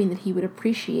outfit hoping that he would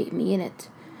appreciate me in it.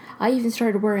 I even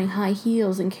started wearing high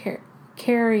heels and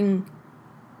carrying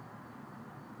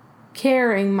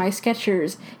my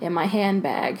Skechers in my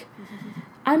handbag.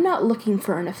 I'm not looking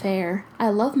for an affair. I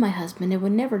love my husband and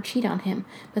would never cheat on him,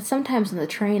 but sometimes on the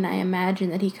train I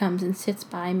imagine that he comes and sits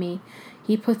by me.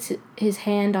 He puts his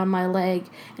hand on my leg,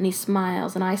 and he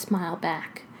smiles, and I smile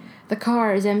back. The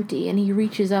car is empty, and he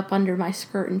reaches up under my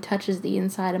skirt and touches the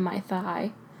inside of my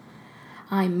thigh.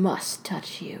 I must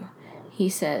touch you, he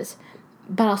says,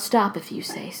 but I'll stop if you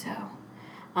say so.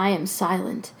 I am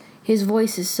silent. His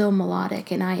voice is so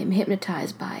melodic, and I am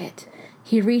hypnotized by it.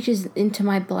 He reaches into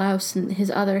my blouse with his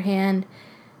other hand,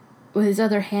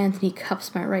 and he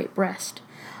cups my right breast.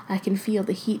 I can feel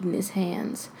the heat in his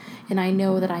hands, and I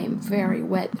know that I am very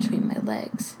wet between my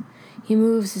legs. He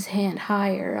moves his hand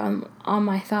higher on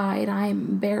my thigh, and I am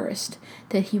embarrassed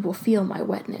that he will feel my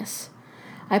wetness.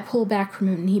 I pull back from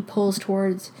him, and he pulls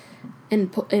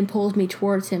me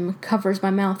towards him, covers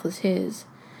my mouth with his.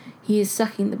 He is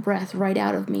sucking the breath right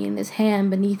out of me, and his hand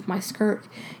beneath my skirt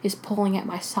is pulling at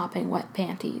my sopping wet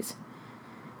panties.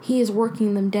 He is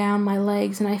working them down my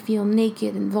legs, and I feel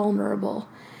naked and vulnerable.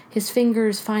 His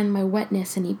fingers find my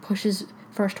wetness, and he pushes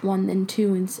first one, then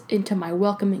two into my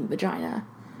welcoming vagina.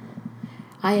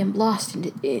 I am lost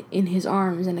in his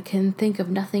arms, and I can think of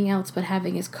nothing else but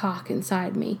having his cock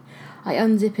inside me. I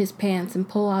unzip his pants and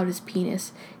pull out his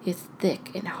penis. It's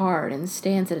thick and hard and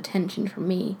stands at attention from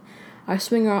me. I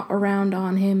swing around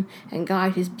on him and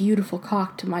guide his beautiful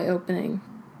cock to my opening.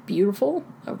 Beautiful?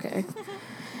 Okay.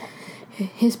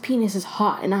 His penis is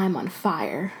hot and I'm on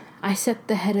fire. I set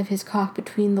the head of his cock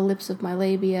between the lips of my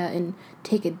labia and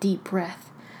take a deep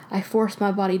breath. I force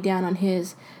my body down on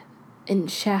his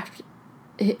shaft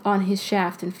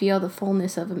and feel the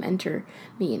fullness of him enter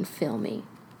me and fill me.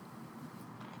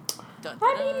 Dun, dun,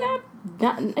 I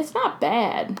mean, it's not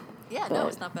bad. Yeah, no,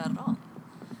 it's not bad at all.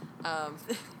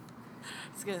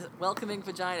 It's gonna welcoming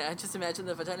vagina. I just imagine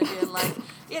the vagina being like,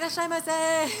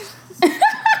 "Irashaimase!"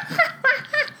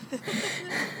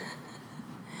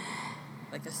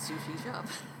 Like a sushi shop.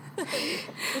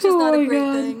 Which is not a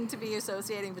great thing to be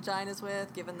associating vaginas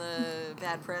with, given the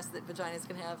bad press that vaginas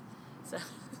can have. So.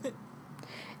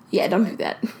 Yeah, don't do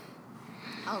that.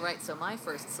 All right, so my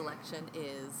first selection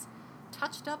is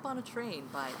 "Touched Up on a Train"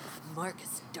 by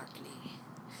Marcus Darkley.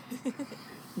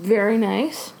 Very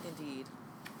nice. Indeed.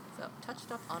 So,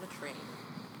 "Touched Up on a Train."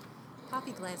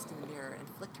 Poppy glanced in the mirror and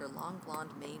flicked her long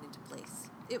blonde mane into place.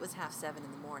 It was 7:30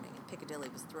 in the morning, and Piccadilly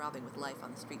was throbbing with life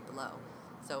on the street below.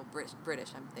 So,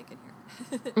 British, I'm thinking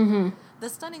here. Mm-hmm. The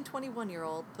stunning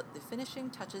 21-year-old put the finishing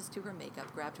touches to her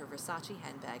makeup, grabbed her Versace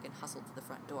handbag, and hustled to the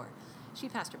front door. She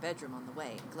passed her bedroom on the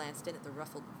way and glanced in at the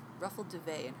ruffled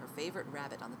duvet and her favorite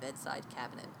rabbit on the bedside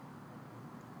cabinet.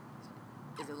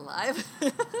 Is it alive?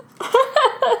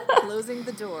 Closing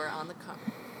the door on the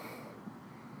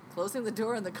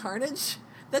carnage?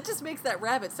 That just makes that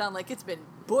rabbit sound like it's been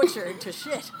butchered to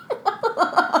shit.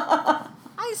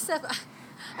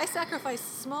 I sacrifice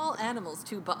small animals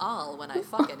to Baal when I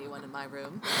fuck anyone in my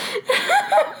room.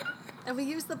 And we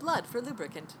use the blood for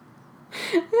lubricant.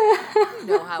 You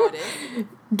know how it is.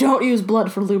 Don't use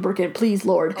blood for lubricant, please,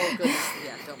 Lord. Oh, goodness.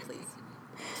 Yeah, don't please.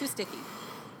 Too sticky.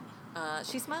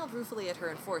 She smiled ruefully at her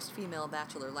enforced female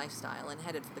bachelor lifestyle and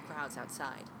headed for the crowds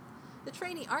outside. The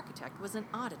trainee architect was an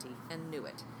oddity and knew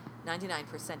it.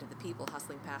 99% of the people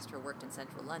hustling past her worked in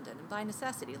central London and by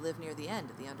necessity lived near the end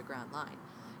of the Underground Line.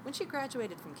 When she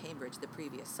graduated from Cambridge the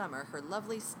previous summer, her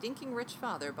lovely, stinking rich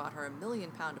father bought her £1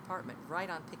 million apartment right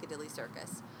on Piccadilly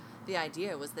Circus. The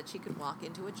idea was that she could walk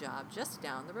into a job just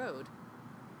down the road.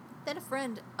 Then a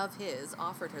friend of his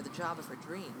offered her the job of her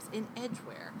dreams in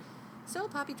Edgware. So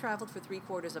Poppy traveled for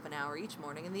 3/4 of an hour each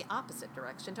morning in the opposite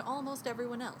direction to almost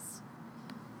everyone else.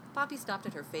 Poppy stopped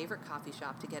at her favorite coffee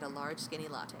shop to get a large skinny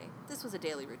latte. This was a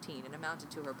daily routine and amounted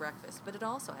to her breakfast, but it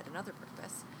also had another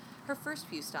purpose. Her first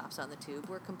few stops on the tube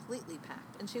were completely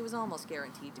packed, and she was almost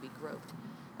guaranteed to be groped.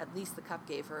 At least the cup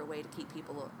gave her a way to keep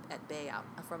people at bay out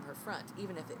from her front,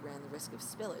 even if it ran the risk of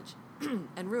spillage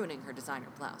and ruining her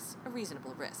designer blouse, a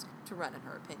reasonable risk, to run in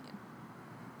her opinion.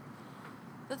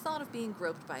 The thought of being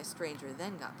groped by a stranger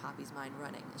then got Poppy's mind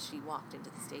running as she walked into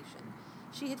the station.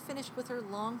 She had finished with her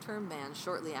long-term man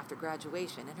shortly after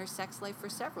graduation, and her sex life for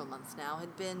several months now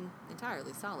had been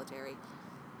entirely solitary.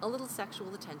 A little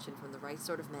sexual attention from the right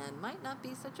sort of man might not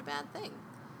be such a bad thing.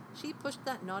 She pushed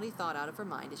that naughty thought out of her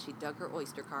mind as she dug her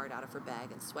Oyster card out of her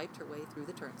bag and swiped her way through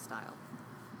the turnstile.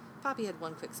 Poppy had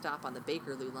one quick stop on the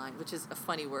Bakerloo line, which is a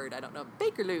funny word, I don't know.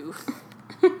 Bakerloo!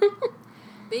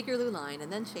 Bakerloo line,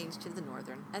 and then changed to the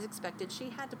Northern. As expected, she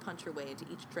had to punch her way into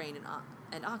each train,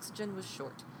 and oxygen was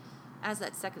short. As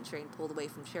that second train pulled away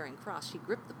from Charing Cross, she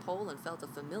gripped the pole and felt a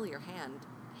familiar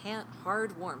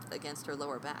hard warmth against her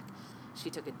lower back. She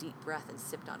took a deep breath and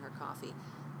sipped on her coffee.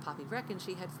 Poppy reckoned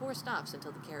she had 4 stops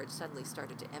until the carriage suddenly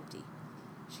started to empty.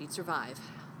 She'd survive.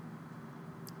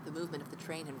 The movement of the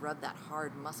train had rubbed that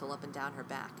hard muscle up and down her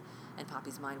back, and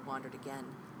Poppy's mind wandered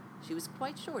again. She was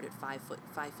quite short at 5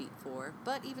 feet 4,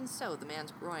 but even so, the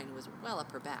man's groin was well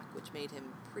up her back, which made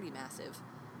him pretty massive.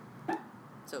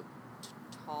 So,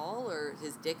 tall, or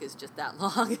his dick is just that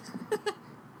long?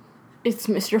 It's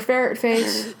Mr. Ferret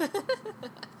face.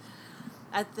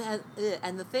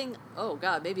 And the thing, oh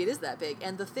god, maybe it is that big,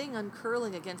 and the thing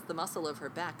uncurling against the muscle of her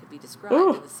back could be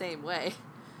described in the same way.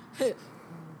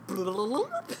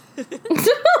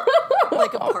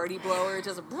 Like a party blower,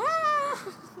 just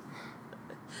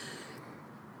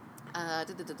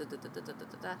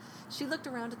She looked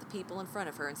around at the people in front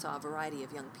of her and saw a variety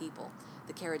of young people.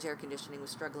 The carriage air conditioning was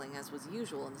struggling, as was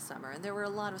usual in the summer, and there were a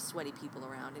lot of sweaty people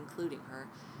around, including her.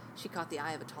 She caught the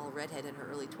eye of a tall redhead in her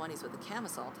early 20s with a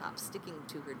camisole top sticking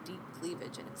to her deep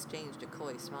cleavage and exchanged a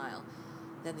coy smile.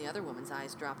 Then the other woman's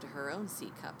eyes dropped to her own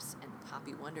C-cups, and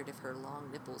Poppy wondered if her long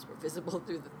nipples were visible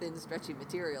through the thin, stretchy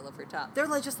material of her top. They're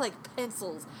just like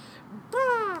pencils.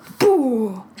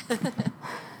 Boo!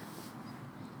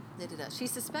 She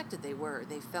suspected they were.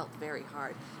 They felt very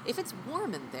hard. If it's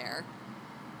warm in there,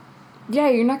 Yeah,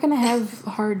 you're not gonna have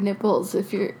hard nipples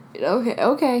if you're...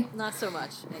 Okay. Not so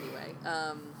much, anyway.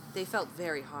 They felt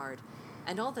very hard.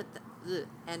 And all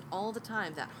the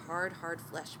time, that hard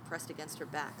flesh pressed against her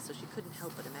back, so she couldn't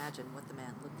help but imagine what the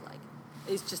man looked like.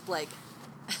 It's just like...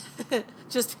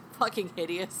 just fucking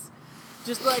hideous.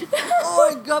 Just like,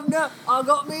 "Oi, governor, I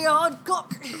got me a hard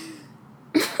cock.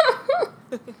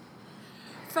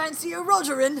 Fancy a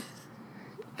Rogerin?"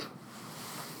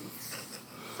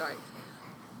 Sorry.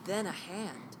 Then a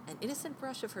hand, an innocent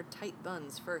brush of her tight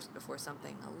buns first before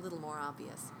something a little more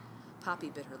obvious. Poppy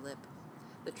bit her lip.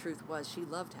 The truth was she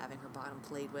loved having her bottom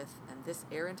played with, and this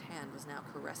errant hand was now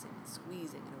caressing and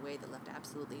squeezing in a way that left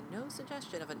absolutely no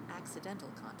suggestion of an accidental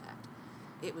contact.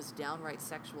 It was downright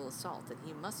sexual assault, and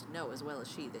he must know as well as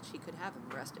she that she could have him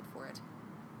arrested for it.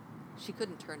 She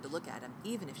couldn't turn to look at him,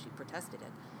 even if she protested,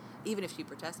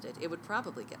 it would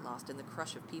probably get lost in the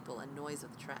crush of people and noise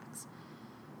of the tracks.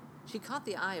 She caught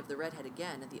the eye of the redhead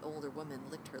again, and the older woman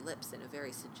licked her lips in a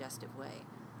very suggestive way.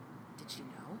 Did she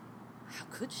know? How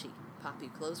could she? Poppy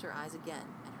closed her eyes again,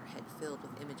 and her head filled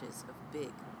with images of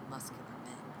big, muscular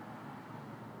men.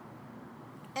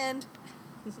 And...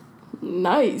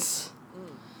 Nice.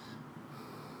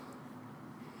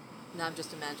 Now I'm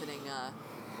just imagining,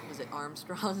 was it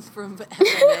Armstrong from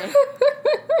FNA?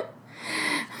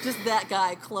 Just that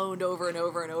guy cloned over and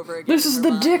over and over again. This is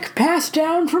the dick passed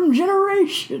down from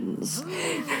generations.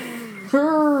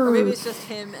 Or maybe it's just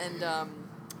him and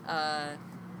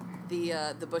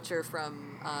the butcher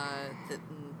from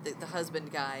the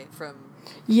husband guy from.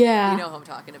 Yeah. You know who I'm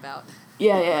talking about.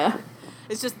 Yeah.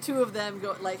 It's just two of them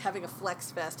having a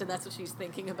flex fest, and that's what she's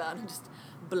thinking about, and just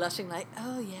blushing like,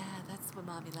 "Oh yeah, that's what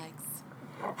mommy likes."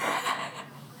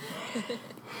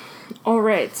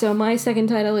 Alright, so my second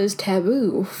title is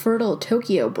Taboo, Fertile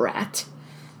Tokyo Brat.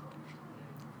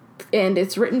 And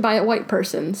it's written by a white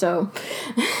person, so...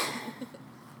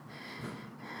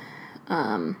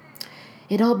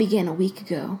 It all began a week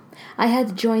ago. I had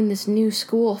to join this new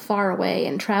school far away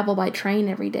and travel by train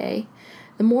every day.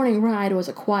 The morning ride was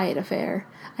a quiet affair.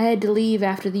 I had to leave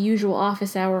after the usual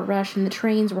office hour rush, and the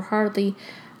trains were hardly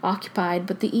occupied,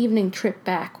 but the evening trip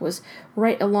back was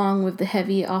right along with the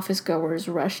heavy office-goers'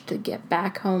 rush to get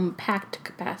back home packed to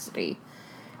capacity.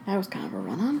 That was kind of a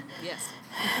run-on. Yes.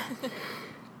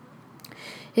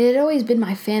 It had always been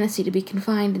my fantasy to be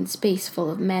confined in space full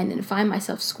of men and find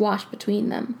myself squashed between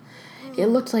them. It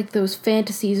looked like those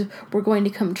fantasies were going to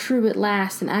come true at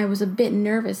last, and I was a bit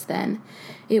nervous then.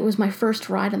 It was my first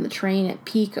ride on the train at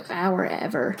peak hour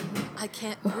ever. I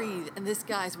can't breathe, and this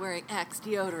guy's wearing Axe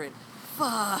deodorant.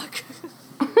 Fuck!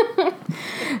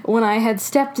 When I had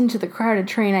stepped into the crowded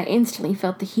train, I instantly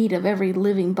felt the heat of every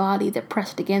living body that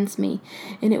pressed against me,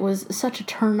 and it was such a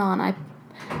turn-on.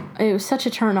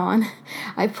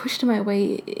 I pushed my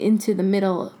way into the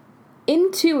middle.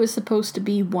 Into is supposed to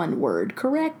be one word,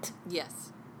 correct?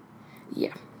 Yes.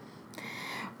 Yeah.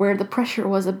 Where the pressure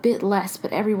was a bit less,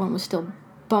 but everyone was still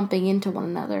bumping into one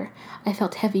another. I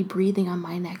felt heavy breathing on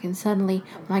my neck, and suddenly,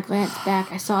 when I glanced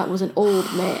back, I saw it was an old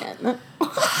man.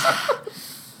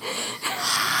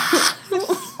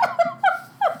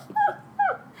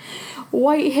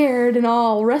 White-haired and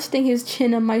all, resting his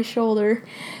chin on my shoulder.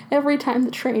 Every time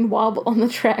the train wobbled on the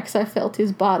tracks, I felt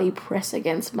his body press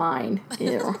against mine.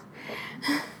 Ew.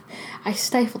 I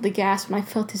stifled a gasp when I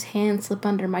felt his hand slip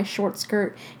under my short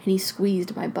skirt, and he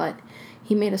squeezed my butt.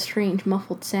 He made a strange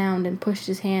muffled sound and pushed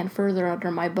his hand further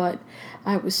under my butt.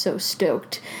 I was so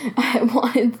stoked. I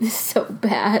wanted this so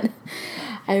bad.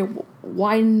 I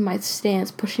widened my stance,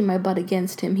 pushing my butt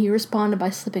against him. He responded by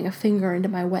slipping a finger into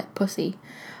my wet pussy,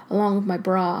 along with my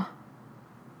bra.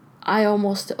 I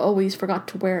almost always forgot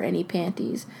to wear any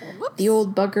panties. Whoops. The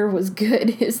old bugger was good.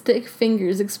 His thick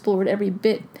fingers explored every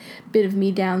bit of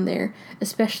me down there,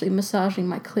 especially massaging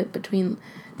my clit between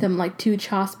them like two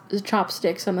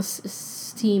chopsticks on a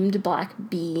steamed black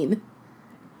bean.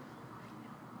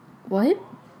 What?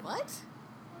 What?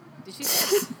 Did she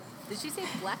say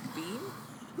black bean?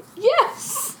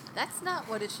 Yes! That's not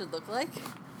what it should look like.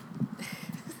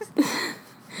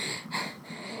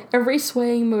 Every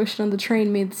swaying motion on the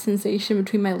train made the sensation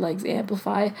between my legs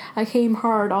amplify. I came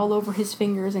hard all over his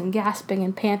fingers and gasping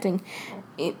and panting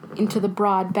into the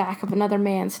broad back of another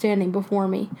man standing before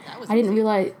me. I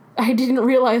didn't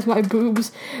realize my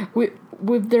boobs,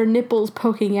 with their nipples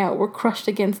poking out, were crushed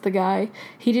against the guy.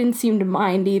 He didn't seem to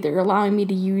mind either, allowing me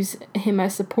to use him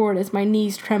as support as my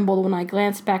knees trembled when I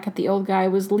glanced back at the old guy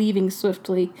who was leaving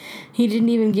swiftly. He didn't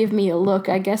even give me a look.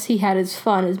 I guess he had his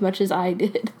fun as much as I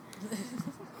did.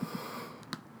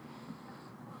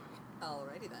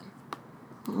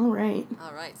 All right.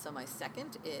 All right, so my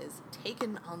second is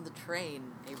Taken on the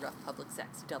Train, a rough public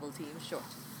sex double team short.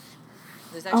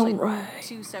 There's actually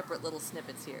two separate little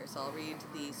snippets here, so I'll read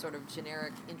the sort of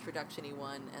generic introduction-y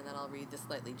one, and then I'll read the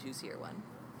slightly juicier one.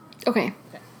 Okay.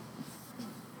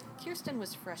 Kirsten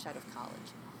was fresh out of college.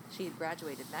 She had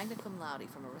graduated magna cum laude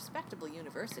from a respectable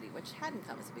university, which hadn't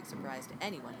come as a big surprise to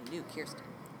anyone who knew Kirsten.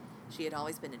 She had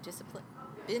always been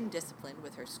disciplined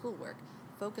with her schoolwork,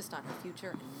 focused on her future,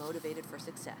 and motivated for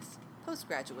success.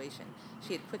 Post-graduation,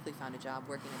 she had quickly found a job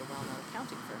working at a well-known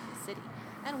accounting firm in the city,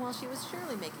 and while she was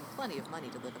surely making plenty of money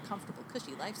to live a comfortable,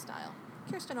 cushy lifestyle,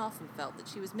 Kirsten often felt that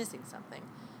she was missing something.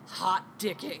 Hot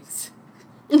dickings!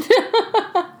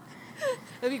 It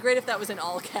would be great if that was in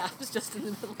all caps, just in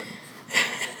the middle of it.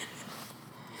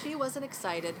 She wasn't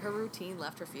excited. Her routine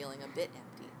left her feeling a bit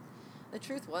empty. The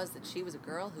truth was that she was a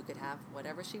girl who could have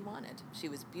whatever she wanted. She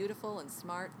was beautiful and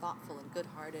smart, thoughtful and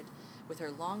good-hearted, with her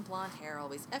long blonde hair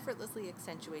always effortlessly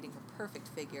accentuating her perfect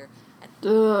figure. And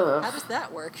how does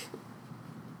that work?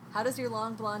 How does your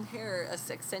long blonde hair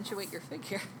accentuate your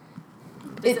figure?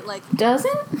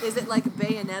 Doesn't? Is it like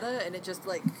Bayonetta and it just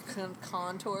like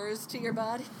contours to your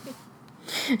body?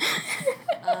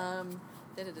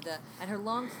 And her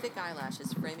long, thick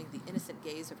eyelashes framing the innocent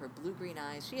gaze of her blue-green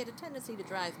eyes, she had a tendency to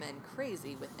drive men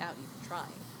crazy without even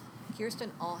trying.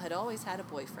 Kirsten had always had a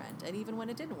boyfriend, and even when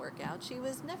it didn't work out, she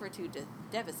was never too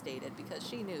devastated because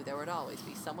she knew there would always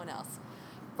be someone else.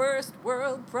 First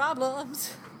world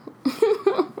problems.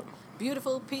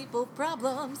 Beautiful people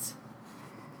problems.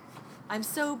 I'm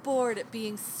so bored at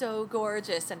being so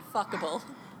gorgeous and fuckable.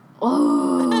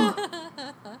 Oh.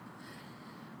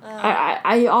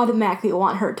 I automatically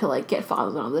want her to, like, get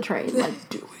followed on the train. Like,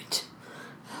 do it.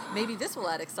 Maybe this will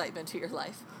add excitement to your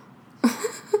life.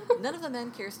 None of the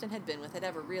men Kirsten had been with had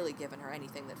ever really given her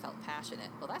anything that felt passionate.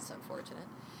 Well, that's unfortunate.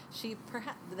 She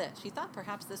thought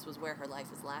perhaps this was where her life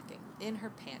was lacking. In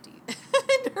her panty.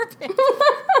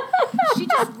 She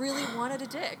just really wanted a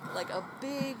dick. Like a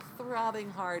big,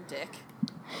 throbbing, hard dick.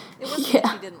 It wasn't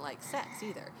that she didn't like sex,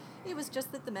 either. It was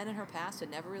just that the men in her past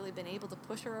had never really been able to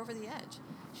push her over the edge.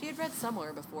 She had read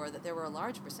somewhere before that there were a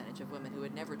large percentage of women who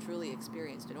had never truly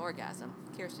experienced an orgasm.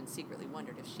 Kirsten secretly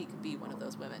wondered if she could be one of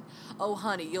those women. Oh,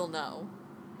 honey, you'll know.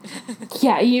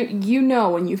 Yeah, you know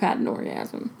when you've had an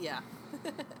orgasm. Yeah.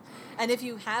 And if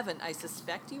you haven't, I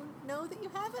suspect you know that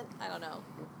you haven't? I don't know.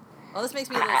 Well, this makes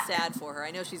me a little sad for her. I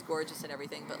know she's gorgeous and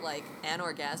everything, but, like,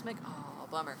 anorgasmic? Oh,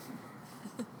 bummer.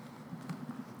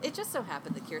 It just so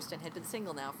happened that Kirsten had been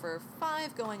single now for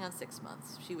 5 going on 6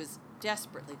 months. She was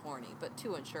desperately horny, but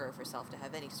too unsure of herself to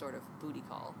have any sort of booty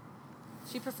call.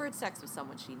 She preferred sex with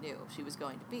someone she knew she was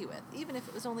going to be with, even if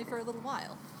it was only for a little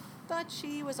while. But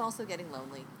she was also getting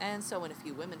lonely, and so when a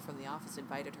few women from the office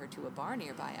invited her to a bar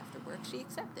nearby after work, she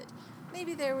accepted.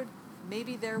 Maybe there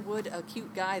would a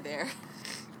cute guy there.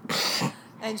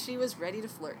 And she was ready to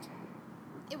flirt.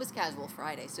 It was casual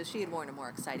Friday, so she had worn a more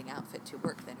exciting outfit to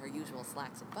work than her usual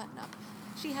slacks and button-up.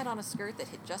 She had on a skirt that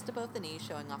hit just above the knee,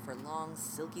 showing off her long,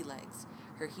 silky legs.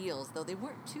 Her heels, though they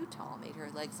weren't too tall, made her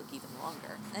legs look even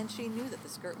longer, and she knew that the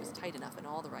skirt was tight enough in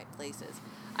all the right places.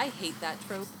 I hate that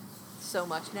trope so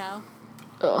much now.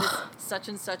 Ugh. Such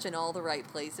and such in all the right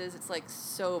places. It's, like,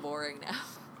 so boring now.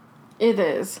 It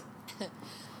is.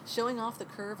 Showing off the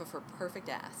curve of her perfect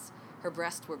ass. Her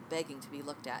breasts were begging to be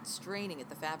looked at, straining at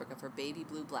the fabric of her baby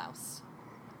blue blouse.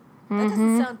 That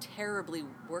doesn't sound terribly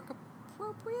work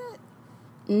appropriate.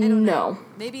 I don't know.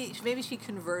 Maybe she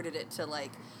converted it to,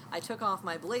 like, I took off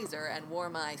my blazer and wore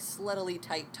my sluttily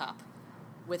tight top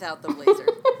without the blazer.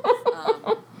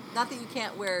 Not that you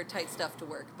can't wear tight stuff to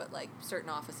work, but, like,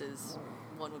 certain offices,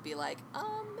 one would be like,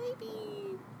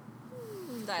 maybe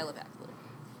dial it back a little.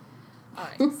 All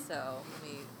right, so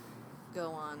let me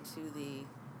go on to the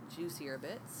juicier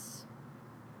bits.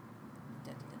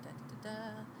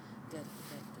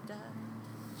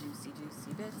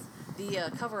 Juicy bits.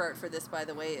 The cover art for this, by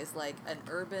the way, is like an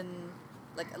urban,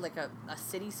 like a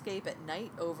cityscape at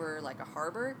night over like a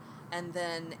harbor, and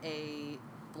then a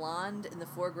blonde in the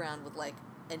foreground with like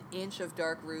an inch of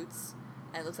dark roots,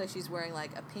 and it looks like she's wearing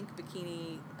like a pink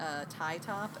bikini tie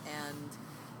top and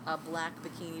a black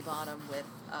bikini bottom with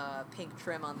pink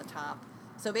trim on the top.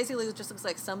 So basically it just looks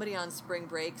like somebody on spring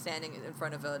break standing in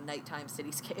front of a nighttime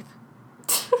cityscape.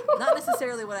 Not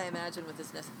necessarily what I imagined with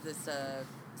this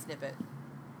snippet.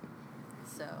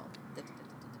 So,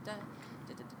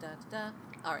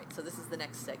 alright, so this is the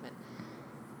next segment.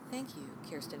 Thank you,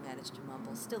 Kirsten managed to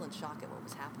mumble, still in shock at what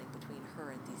was happening between her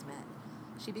and these men.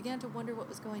 She began to wonder what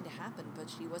was going to happen,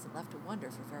 but she wasn't left to wonder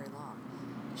for very long.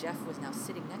 Jeff was now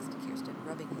sitting next to Kirsten,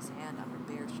 rubbing his hand on her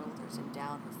bare shoulders and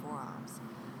down her forearms.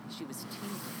 She was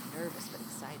tingling, nervous but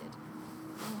excited.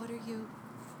 "Oh, what are you?"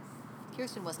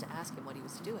 Kirsten was to ask him what he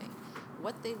was doing,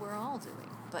 what they were all doing,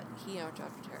 but he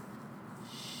interrupted her.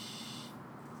 "Shh.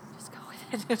 Just go with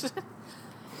it."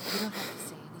 "You don't have to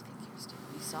say anything, Kirsten.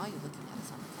 We saw you looking at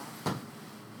us on the platform."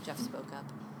 Jeff spoke up.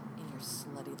 "In your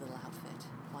slutty little outfit,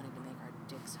 wanting to make our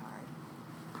dicks hard."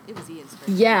 It was Ian's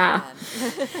turn to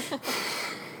speak again.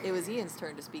 It was Ian's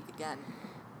turn to speak again.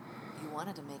 "You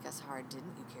wanted to make us hard,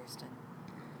 didn't you, Kirsten?"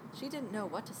 She didn't know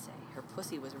what to say. Her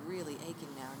pussy was really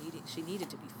aching now. She needed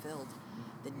to be filled.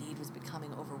 The need was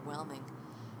becoming overwhelming.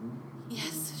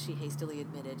 "Yes," she hastily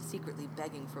admitted, secretly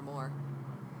begging for more.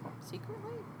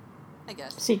 Secretly? I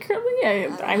guess. Secretly?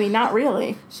 I mean, not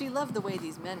really. She loved the way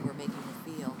these men were making her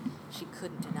feel. She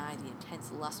couldn't deny the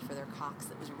intense lust for their cocks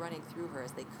that was running through her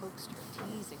as they coaxed her,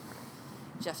 teasing her.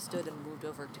 Jeff stood and moved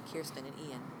over to Kirsten and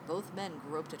Ian. Both men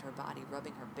groped at her body,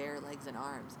 rubbing her bare legs and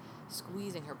arms,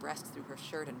 squeezing her breasts through her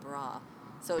shirt and bra.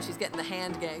 So she's getting the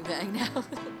hand gangbang now.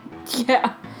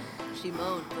 Yeah. She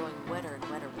moaned, growing wetter and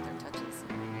wetter with her touches.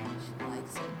 "She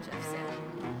likes it," Jeff said.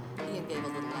 Ian gave a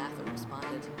little laugh and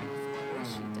responded, "Of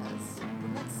course she does.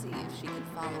 But let's see if she can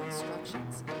follow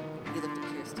instructions." He looked at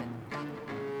Kirsten.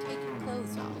 "Take your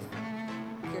clothes off."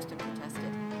 Kirsten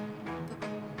protested. "But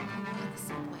I'm on the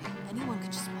subway. Anyone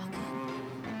could just walk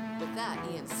in." With that,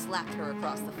 Ian slapped her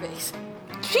across the face.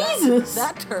 Jesus!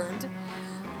 That turned.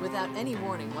 Without any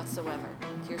warning whatsoever,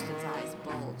 Kirsten's eyes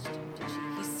bulged. Did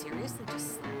he seriously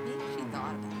just slap me? She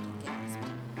thought about it and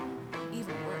gasped.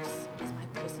 Even worse, is my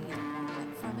pussy even more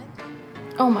wet from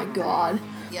it? Oh my god.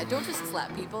 Yeah, don't just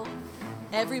slap people.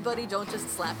 Everybody don't just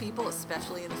slap people,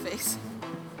 especially in the face.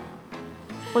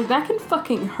 Like, that can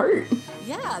fucking hurt.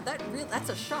 Yeah, that's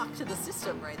a shock to the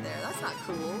system right there. That's not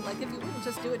cool. Like, if you wouldn't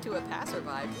just do it to a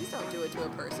passerby, please don't do it to a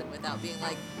person without being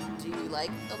like, "Do you like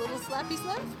a little slappy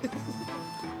slap?"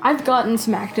 I've gotten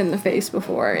smacked in the face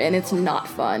before, and it's not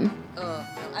fun. No,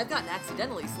 I've gotten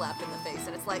accidentally slapped in the face,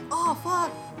 and it's like, "Oh,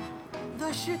 fuck!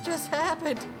 The shit just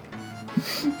happened!"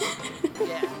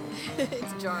 Yeah,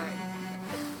 it's jarring.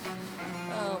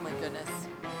 Oh my goodness.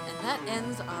 And that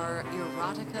ends our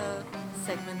erotica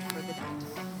segment for the night.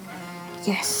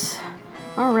 Yes.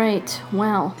 All right.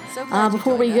 Well, So glad you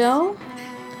before we joined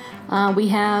go, we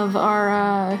have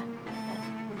our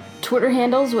Twitter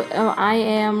handles. I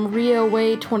am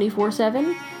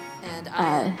RioWay247. And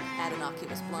I am at an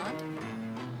Oculus Blonde.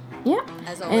 Yeah.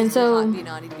 As always, and so, be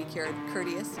naughty to be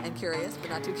courteous and curious, but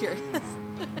not too curious.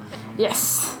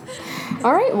 yes.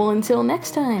 All right. Well, until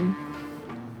next time.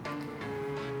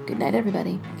 Good night,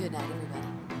 everybody. Good night, everybody.